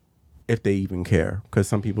 if they even care, because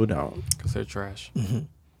some people don't. Because they're trash.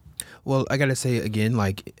 Well, I gotta say again,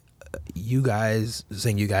 like you guys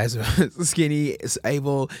are skinny,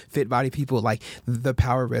 able, fit body people, like the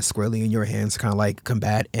power rests squarely in your hands to kind of like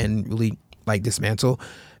combat and really like dismantle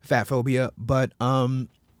fat phobia. But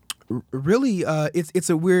really, it's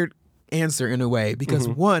a weird answer in a way, because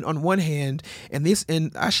on one hand,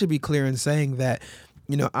 and I should be clear in saying that,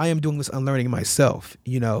 I am doing this unlearning myself.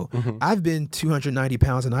 I've been 290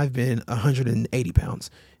 pounds and I've been 180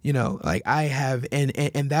 pounds. Like I have,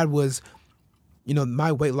 and that was,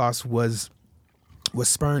 my weight loss was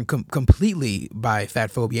spurred completely by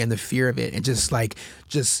fat phobia and the fear of it, and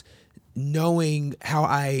just knowing how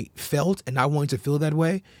I felt and not wanting to feel that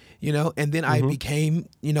way. And then I became,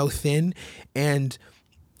 thin, and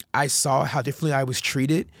I saw how differently I was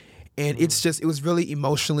treated. And it was really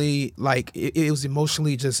emotionally, like, it was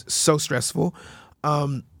emotionally just so stressful.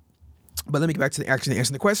 But let me get back to actually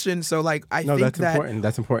answering the question. So, like, I think that's that important.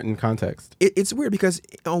 That's important context. It's weird, because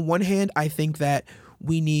on one hand, I think that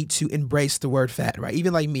we need to embrace the word fat, right?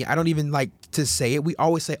 Even like me, I don't even like to say it. We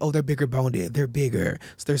always say, oh, they're bigger boned, they're bigger,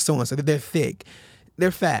 so they're so-and-so, they're thick. They're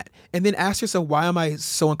fat. And then ask yourself, why am I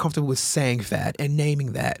so uncomfortable with saying fat and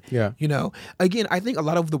naming that? Yeah. Again, I think a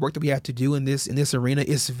lot of the work that we have to do in this arena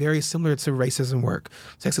is very similar to racism work,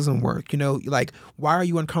 sexism work. Like, why are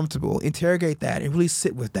you uncomfortable? Interrogate that and really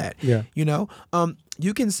sit with that. Yeah.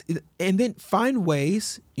 You can, and then find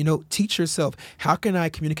ways, teach yourself, how can I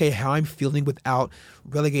communicate how I'm feeling without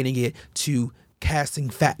relegating it to casting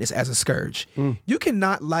fatness as a scourge. You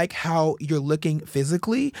cannot like how you're looking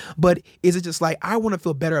physically, but is it just like, I want to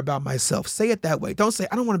feel better about myself? Say it that way. Don't say,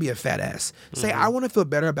 I don't want to be a fat ass. Say, I want to feel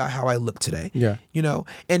better about how I look today. Yeah.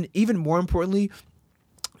 And even more importantly,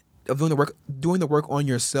 of doing the work on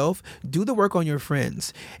yourself, do the work on your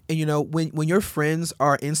friends. And when your friends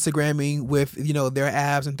are Instagramming with their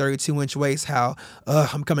abs and 32-inch waist, how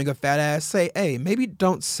I'm becoming a fat ass, say, hey, maybe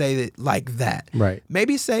don't say it like that. Right.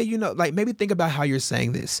 Maybe say, like, maybe think about how you're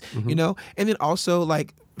saying this. And then also,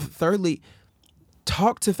 like, thirdly,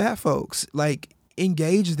 talk to fat folks. Like,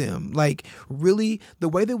 engage them. Like, really, the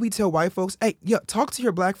way that we tell white folks, hey, yeah, talk to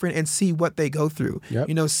your black friend and see what they go through.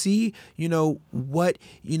 Yep. See, what,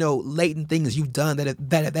 latent things you've done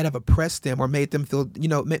that have oppressed them or made them feel,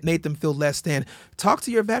 made them feel less than. Talk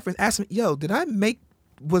to your black friends. Ask them, yo,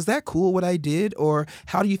 was that cool what I did? Or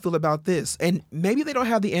how do you feel about this? And maybe they don't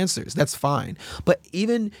have the answers. That's fine. But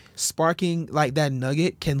even sparking like that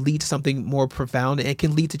nugget can lead to something more profound and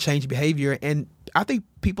can lead to change behavior. And I think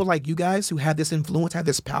people like you guys who have this influence, have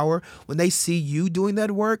this power, when they see you doing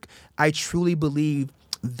that work, I truly believe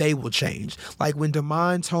they will change. Like when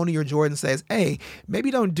Damon, Tony, or Jordan says, hey,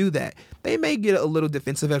 maybe don't do that. They may get a little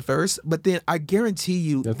defensive at first, but then I guarantee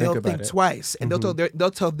you they'll think twice and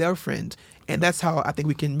they'll tell their friend. And that's how I think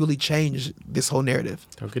we can really change this whole narrative.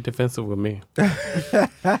 Don't get defensive with me.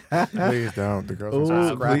 Please don't. The girls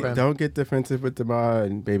are scrapping. Please don't get defensive with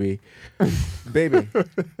Damon, baby. Baby.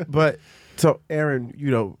 But so Aaron,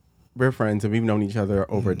 we're friends and we've known each other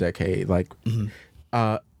over a decade. Like,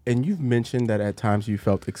 and you've mentioned that at times you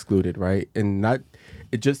felt excluded, right? And not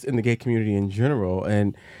just in the gay community in general.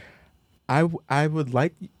 And I would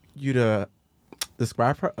like you to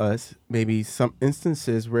describe for us maybe some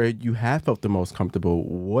instances where you have felt the most comfortable.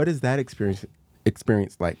 What is that experience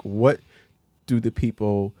like? What do the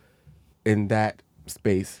people in that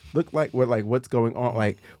space look like? What's going on?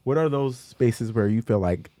 Like, what are those spaces where you feel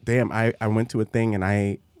like, damn, I went to a thing and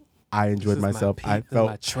I enjoyed myself. I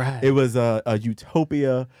felt it was a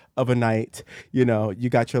utopia of a night. You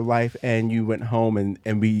got your life and you went home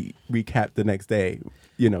and we recapped the next day,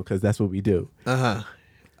 because that's what we do.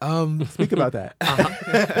 Speak about that.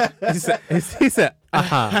 He said,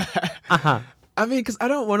 I mean, because I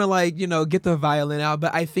don't want to get the violin out,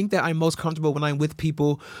 but I think that I'm most comfortable when I'm with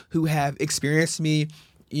people who have experienced me,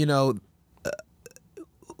 who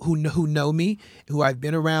know me, who I've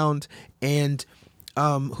been around, and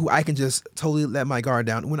who I can just totally let my guard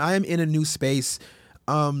down. When I am in a new space,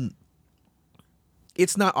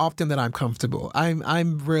 it's not often that I'm comfortable.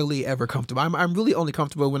 I'm rarely ever comfortable. I'm really only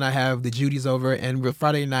comfortable when I have the Judys over and we're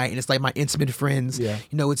Friday night and it's like my intimate friends. Yeah.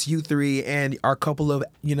 It's you three and our couple of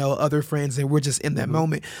other friends and we're just in that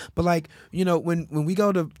moment. But when we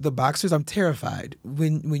go to the Boxers, I'm terrified.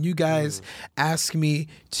 When you guys ask me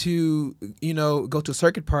to go to a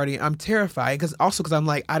circuit party, I'm terrified because I'm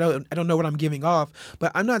like I don't know what I'm giving off.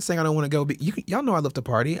 But I'm not saying I don't want to go. But y'all know I love to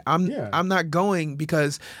party. I'm not going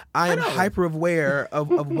because I am hyper aware of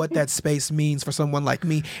what that space means for someone like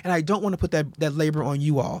me, and I don't want to put that labor on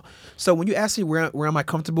you all. So when you ask me where am I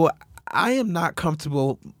comfortable, I am not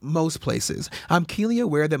comfortable most places. I'm keenly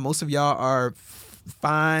aware that most of y'all are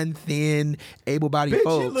fine, thin, able-bodied Bitch,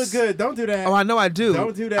 folks. you look good. Don't do that. Oh, I know I do.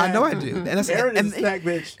 Don't do that. I know I do. And that's Aaron is a snack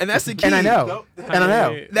bitch. And that's the key. And I know.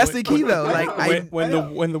 That's the key, though.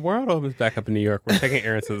 When the world opens back up in New York, we're taking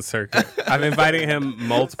Aaron to the circuit. I've invited him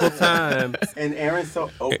multiple times, and Aaron's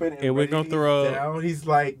so open and we're gonna throw down. He's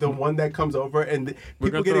like the one that comes over, and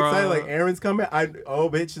people get excited. Like Aaron's coming.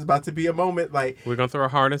 Bitch, it's about to be a moment. Like we're gonna throw a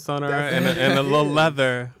harness on her and a little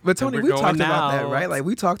leather. But Tony, we talked about that, right? Like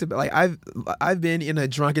we talked about, like I've been in a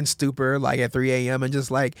drunken stupor like at 3 a.m. and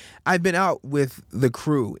just like I've been out with the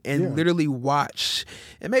crew and literally watch.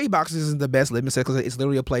 And maybe Boxers isn't the best litmus test because it's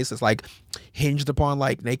literally a place that's like hinged upon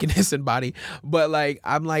like nakedness and body. But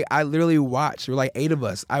I literally watched. There were like 8 of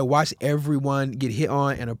us. I watched everyone get hit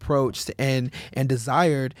on and approached and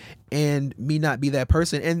desired, and me not be that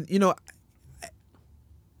person. And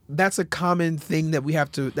that's a common thing that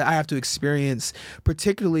I have to experience,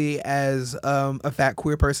 particularly as a fat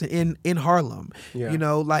queer person in Harlem. Yeah.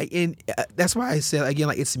 That's why I said again,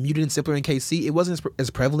 like it's muted and simpler in KC. It wasn't as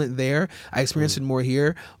prevalent there. I experienced it more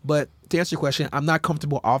here. But to answer your question, I'm not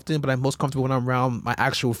comfortable often, but I'm most comfortable when I'm around my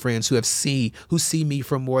actual friends who see me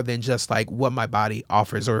for more than just like what my body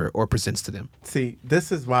offers or presents to them. See,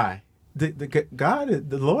 this is why. The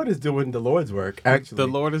Lord is doing the Lord's work. Actually, the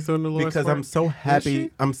Lord is doing the Lord's work. Because I'm so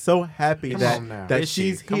happy. I'm so happy that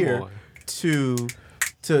she's here to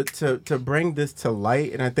bring this to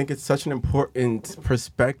light, and I think it's such an important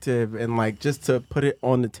perspective, and like just to put it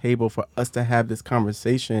on the table for us to have this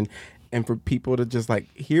conversation, and for people to just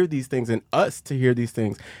like hear these things, and us to hear these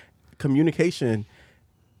things. Communication.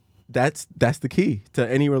 That's the key to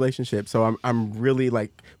any relationship. So I'm really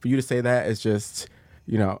like, for you to say that is just.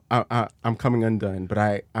 I'm coming undone, but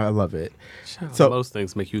I love it. So most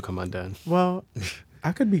things make you come undone. Well,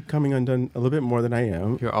 I could be coming undone a little bit more than I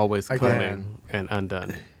am. You're always coming and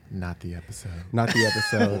undone. Not the episode.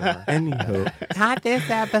 Anywho. Not this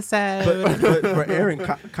episode. But for Aaron,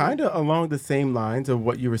 kind of along the same lines of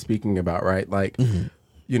what you were speaking about, right? Like,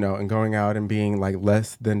 and going out and being like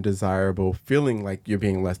less than desirable, feeling like you're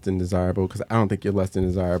being less than desirable, because I don't think you're less than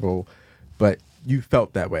desirable. but you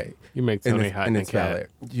felt that way. You make And Tony it's- hot and and it's cat.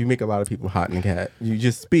 valid. You make a lot of people hot in the cat. You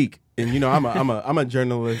just speak, and you know I'm a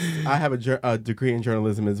journalist. I have a degree in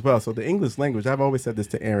journalism as well. So the English language, I've always said this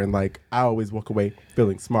to Aaron. Like I always walk away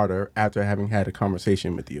feeling smarter after having had a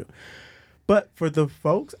conversation with you. But for the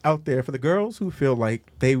folks out there, for the girls who feel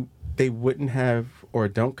like they wouldn't have or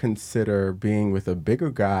don't consider being with a bigger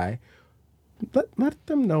guy, let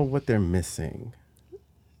them know what they're missing.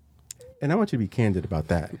 And I want you to be candid about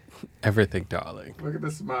that. Everything, darling. Look at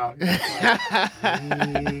the smile.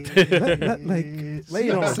 Lay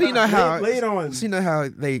it on. So you know how Lay it on. So you know how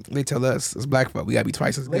they tell us as black folk we gotta be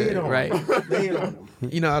twice as Lay good, it on. right? Lay it on.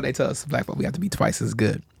 You know how they tell us as black folk we have to be twice as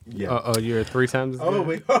good. Yeah. Oh, you're 3 times as Oh, good?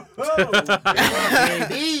 wait.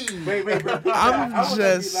 Wait. I'm I wanna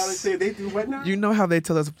just- be loud and say they do what now? You know how they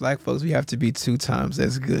tell us black folks we have to be 2 times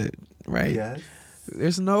as good, right? Yes.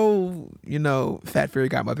 There's no, fat fairy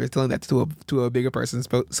godmother telling that to a bigger person,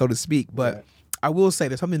 so to speak. But Right. I will say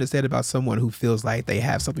there's something to say about someone who feels like they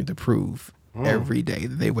have something to prove every day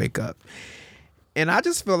that they wake up. And I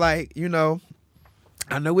just feel like,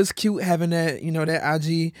 I know it's cute having that, that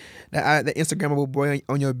IG, that Instagrammable boy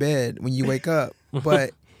on your bed when you wake up.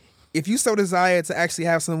 But if you so desire to actually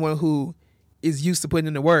have someone who is used to putting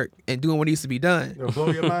in the work and doing what needs to be done, It'll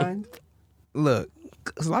blow your mind. look,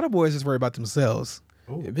 'cause a lot of boys just worry about themselves.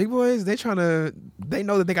 Ooh. Big boys, they know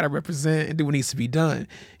that they gotta represent and do what needs to be done.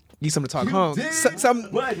 Need something to talk home,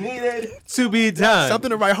 What needed? To be done.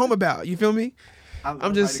 something to write home about. You feel me? I love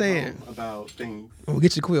I'm just writing saying. home about things. We'll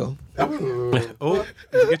get your quill. Oh,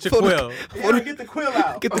 get your quill. Yeah, get the quill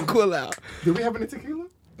out. Get the quill out. Do we have any tequila?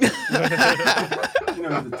 You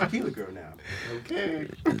know, he's a tequila girl now. Okay.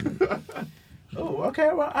 Oh, okay.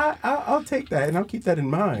 Well, I'll take that and I'll keep that in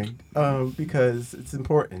mind because it's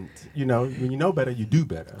important. When you know better, you do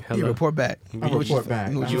better. You Hello. report back. I'll report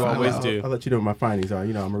back. what You find always out. do. I'll let you know what my findings are.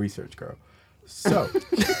 I'm a research girl. So,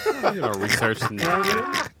 You know, research.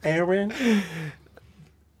 Aaron,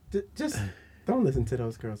 just don't listen to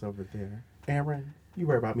those girls over there. Aaron, you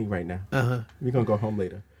worry about me right now. We're going to go home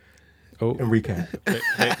later Oh, and recap.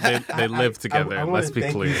 they live together. I Let's wanna be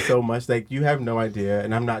thank clear. you so much. Like, you have no idea,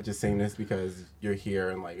 and I'm not just saying this because you're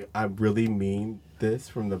here, and like I really mean this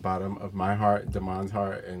from the bottom of my heart, Damon's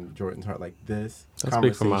heart, and Jordan's heart. Like this I'll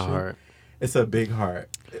speak from my conversation, heart. It's a big heart,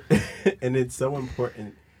 and it's so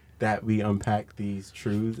important that we unpack these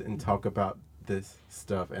truths and talk about this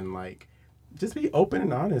stuff, and like just be open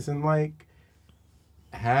and honest, and like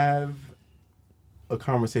have a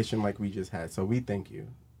conversation like we just had. So we thank you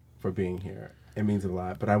for being here. It means a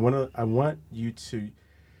lot. But I want you to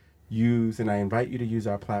use, and I invite you to use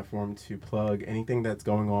our platform to plug anything that's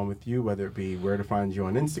going on with you, whether it be where to find you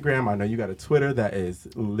on Instagram. I know you got a Twitter that is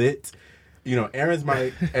lit. Aaron's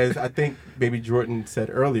as I think Baby Jordan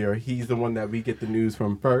said earlier, he's the one that we get the news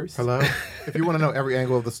from first. Hello? If you want to know every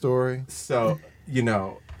angle of the story, So,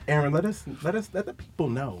 Aaron, let the people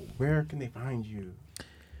know, where can they find you?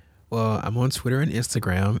 Well, I'm on Twitter and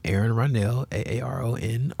Instagram, Aaron Ronell,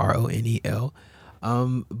 AARONRONEL.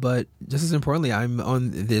 But just as importantly, I'm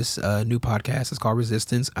on this new podcast. It's called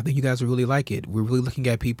Resistance. I think you guys will really like it. We're really looking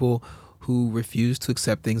at people who refuse to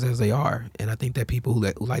accept things as they are. And I think that people who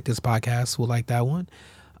like this podcast will like that one.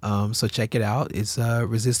 So check it out. It's a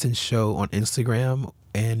Resistance Show on Instagram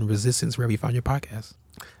and Resistance wherever you find your podcast.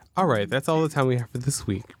 All right, that's all the time we have for this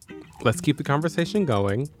week. Let's keep the conversation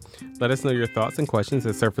going. Let us know your thoughts and questions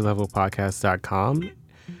at surfacelevelpodcast.com.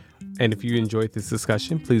 And if you enjoyed this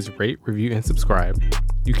discussion, please rate, review, and subscribe.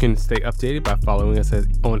 You can stay updated by following us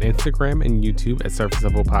on Instagram and YouTube at Surface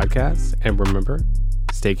Level Podcasts. And remember,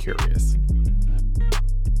 stay curious.